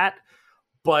of that,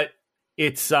 but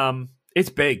it's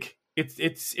big.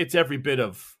 It's every bit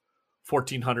of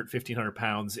 1,400, 1,500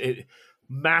 pounds.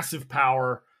 Massive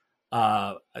power.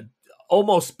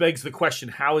 Almost begs the question: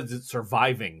 how is it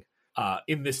surviving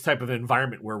in this type of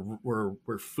environment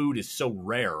where food is so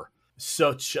rare?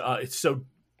 It's so.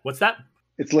 What's that?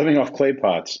 It's living off clay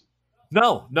pots.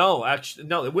 No, actually,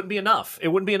 no. It wouldn't be enough. It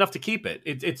wouldn't be enough to keep it.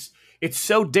 It's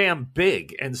so damn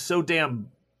big and so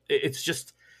damn. It's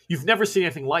just you've never seen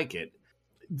anything like it.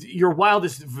 Your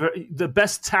wildest, the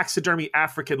best taxidermy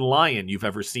African lion you've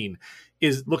ever seen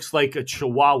looks like a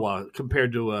Chihuahua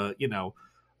compared to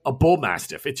a bull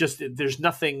mastiff. There's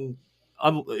nothing.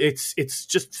 It's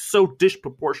just so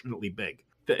disproportionately big.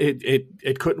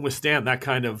 It couldn't withstand that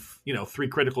kind of 3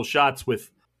 critical shots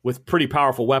with pretty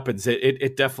powerful weapons.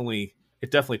 It definitely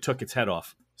took its head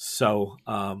off. So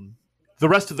the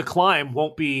rest of the climb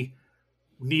won't be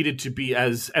needed to be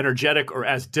as energetic or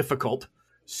as difficult.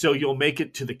 So you'll make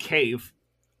it to the cave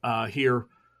here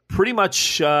pretty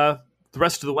much the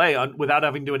rest of the way without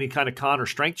having to do any kind of con or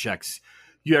strength checks.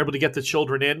 You're able to get the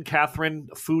children in. Catherine,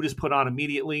 food is put on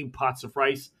immediately, pots of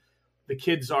rice. The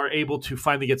kids are able to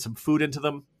finally get some food into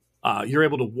them. You're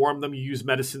able to warm them. You use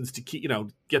medicines to keep,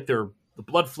 get the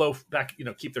blood flow back,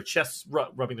 keep their chests,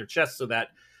 rubbing their chests so that,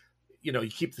 you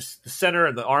keep the center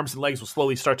and the arms and legs will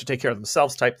slowly start to take care of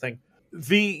themselves type thing.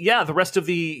 The rest of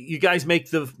you guys make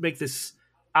this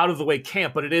out of the way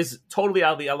camp, but it is totally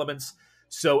out of the elements.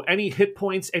 So any hit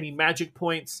points, any magic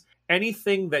points,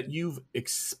 anything that you've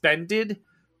expended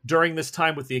during this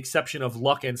time, with the exception of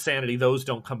luck and sanity, those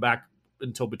don't come back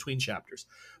until between chapters.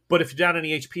 But if you're down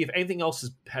any HP, if anything else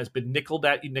has been nickeled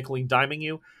at you, nickeling, diming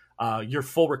you, you're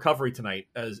full recovery tonight,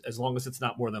 as long as it's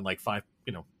not more than like 5.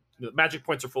 The magic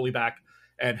points are fully back,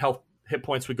 and health hit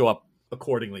points would go up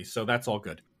accordingly. So that's all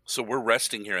good. So we're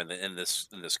resting here in this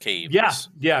cave.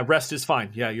 Yeah, rest is fine.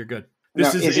 Yeah, you're good.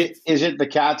 Is it the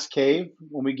cat's cave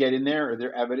when we get in there? Are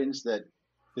there evidence that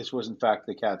this was in fact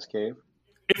the cat's cave?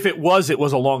 If it was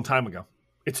a long time ago.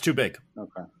 It's too big.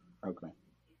 Okay.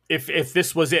 If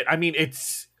this was it, I mean, it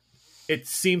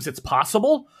seems it's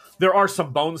possible. There are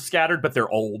some bones scattered, but they're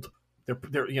old.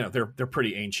 They're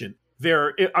pretty ancient.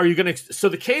 So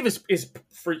the cave is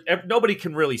for nobody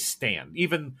can really stand.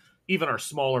 Even our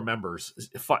smaller members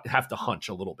have to hunch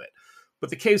a little bit. But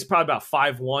the cave's probably about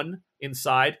 5'1"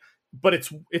 inside, but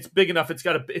it's big enough. It's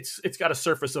got a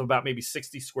surface of about maybe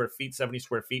 60 square feet, 70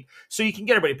 square feet. So you can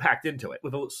get everybody packed into it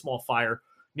with a small fire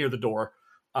near the door,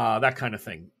 that kind of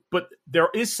thing. But there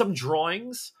is some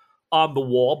drawings on the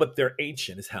wall, but they're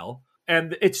ancient as hell.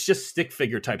 And it's just stick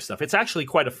figure type stuff. It's actually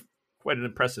quite an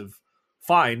impressive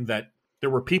find that there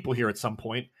were people here at some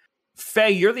point.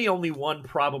 Faye, you're the only one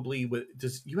probably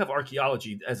you have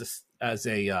archaeology as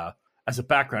a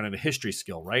background and a history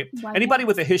skill, right? Wow. Anybody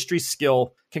with a history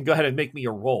skill can go ahead and make me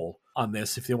a roll on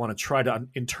this if they want to try to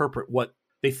interpret what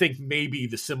they think maybe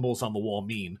the symbols on the wall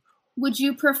mean. Would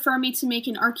you prefer me to make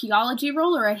an archaeology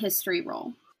roll or a history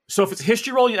roll? So if it's a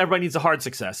history roll, everybody needs a hard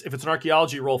success. If it's an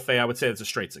archaeology roll, Faye, I would say it's a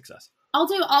straight success.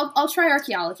 I'll try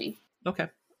archaeology. Okay.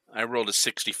 I rolled a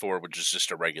 64, which is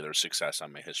just a regular success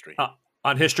on my history.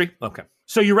 On history? Okay.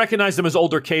 So you recognize them as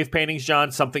older cave paintings,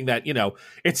 John, something that,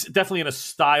 it's definitely in a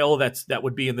style that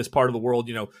would be in this part of the world,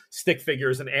 stick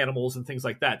figures and animals and things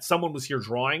like that. Someone was here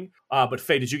drawing, but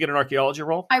Faye, did you get an archaeology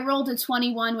roll? I rolled a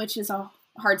 21, which is a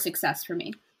hard success for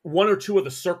me. 1 or 2 of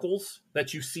the circles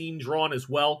that you've seen drawn as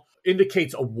well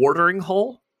indicates a watering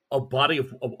hole, a body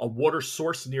of a water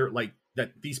source near, like,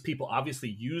 that these people obviously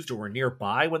used or were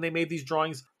nearby when they made these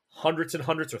drawings. hundreds and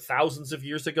hundreds or thousands of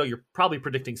years ago. You're probably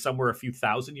predicting somewhere a few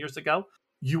thousand years ago.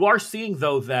 You are seeing,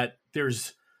 though, that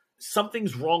there's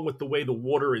something's wrong with the way the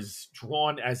water is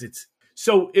drawn as it's.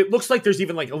 So it looks like there's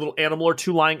even like a little animal or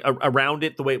two lying around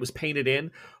it, the way it was painted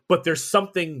in. But there's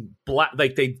something black,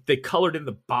 like they colored in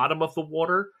the bottom of the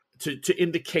water to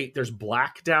indicate there's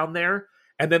black down there.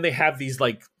 And then they have these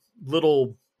like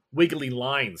little wiggly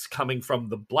lines coming from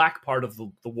the black part of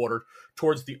the water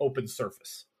towards the open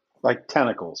surface. Like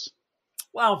tentacles.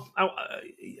 Well,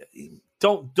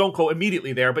 don't go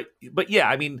immediately there, but yeah,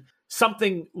 I mean,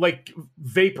 something like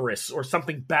vaporous or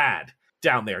something bad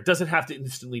down there. It doesn't have to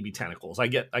instantly be tentacles. I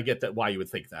get that why you would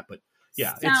think that, but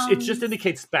yeah, it just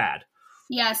indicates bad.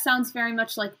 Yeah, it sounds very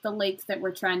much like the lake that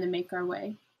we're trying to make our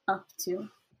way up to.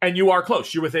 And you are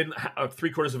close. You're within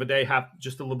 3/4 of a day,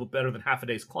 just a little bit better than half a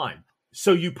day's climb.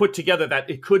 So you put together that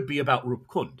it could be about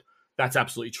Rupkund. That's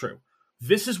absolutely true.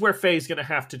 This is where Faye's going to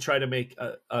have to try to make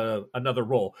another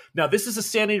roll. Now, this is a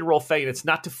sanity roll, Faye, and it's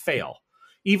not to fail.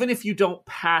 Even if you don't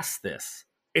pass this,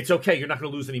 it's okay. You're not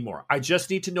going to lose any more. I just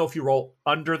need to know if you roll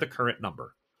under the current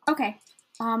number. Okay.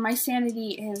 My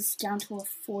sanity is down to a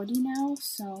 40 now,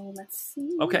 so let's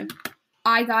see. Okay.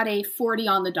 I got a 40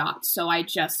 on the dot, so I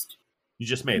just... You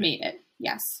just made it.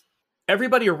 Yes.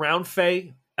 Everybody around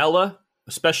Faye, Ella,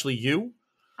 especially you,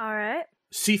 All right.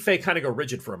 see Faye kind of go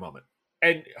rigid for a moment.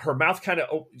 And her mouth kind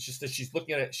of, just as she's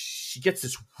looking at it, she gets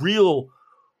this real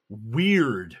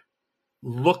weird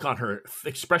look on her,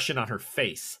 expression on her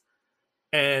face.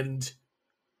 And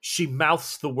she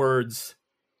mouths the words,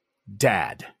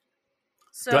 Dad.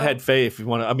 So Go ahead, Faye, if you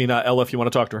want to, Ella, if you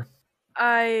want to talk to her.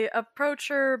 I approach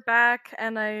her back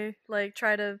and I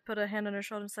try to put a hand on her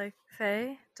shoulder and say,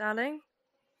 Faye, darling,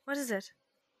 what is it?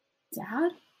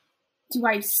 Dad? Do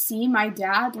I see my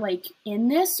dad in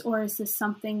this, or is this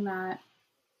something that...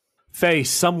 Faye,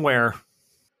 somewhere,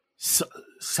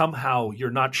 somehow, you're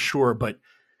not sure, but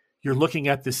you're looking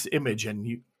at this image and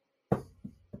you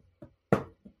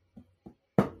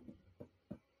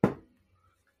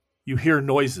hear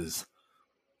noises.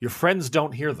 Your friends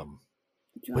don't hear them,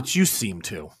 but you seem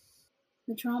to.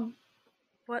 The drum.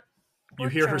 What You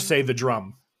hear her say the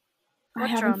drum.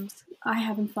 What drums? I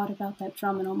haven't thought about that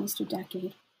drum in almost a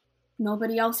decade.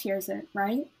 Nobody else hears it,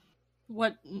 right?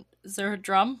 What? Is there a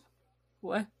drum?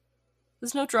 What?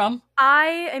 There's no drum.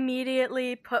 I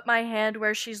immediately put my hand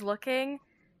where she's looking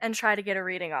and try to get a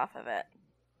reading off of it.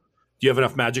 Do you have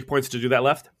enough magic points to do that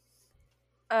left?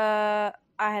 I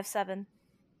have 7.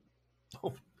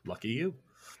 Oh, lucky you.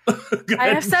 I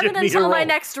have 7 until my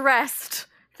next rest.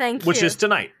 Thank you. Which is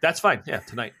tonight. That's fine. Yeah,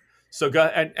 tonight. So go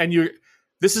and you.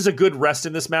 This is a good rest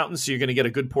in this mountain, so you're going to get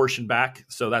a good portion back.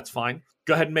 So that's fine.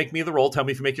 Go ahead and make me the roll. Tell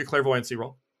me if you make your clairvoyancy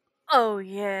roll. Oh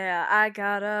yeah, I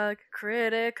got a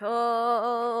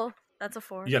critical. That's a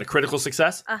 4. You got a critical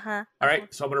success. Uh-huh. All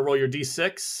right. So I'm going to roll your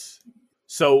d6.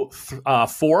 So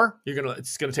 4.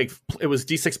 It's going to take. It was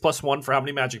d6 plus 1 for how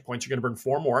many magic points? You're going to burn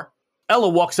 4 more. Ella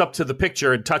walks up to the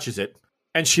picture and touches it,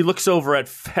 and she looks over at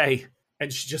Faye,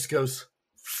 and she just goes,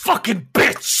 "Fucking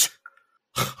bitch!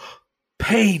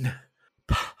 Pain!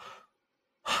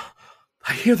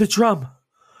 I hear the drum.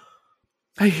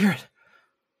 I hear it.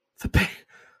 The pain.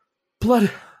 Blood.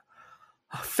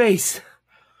 Face.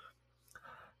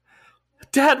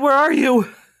 Dad, where are you?"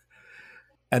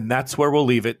 And that's where we'll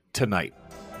leave it tonight.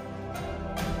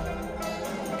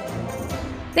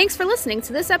 Thanks for listening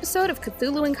to this episode of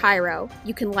Cthulhu in Cairo.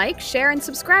 You can like, share, and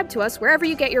subscribe to us wherever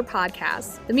you get your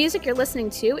podcasts. The music you're listening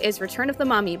to is Return of the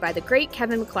Mummy by the great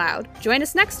Kevin MacLeod. Join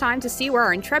us next time to see where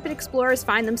our intrepid explorers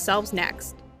find themselves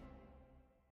next.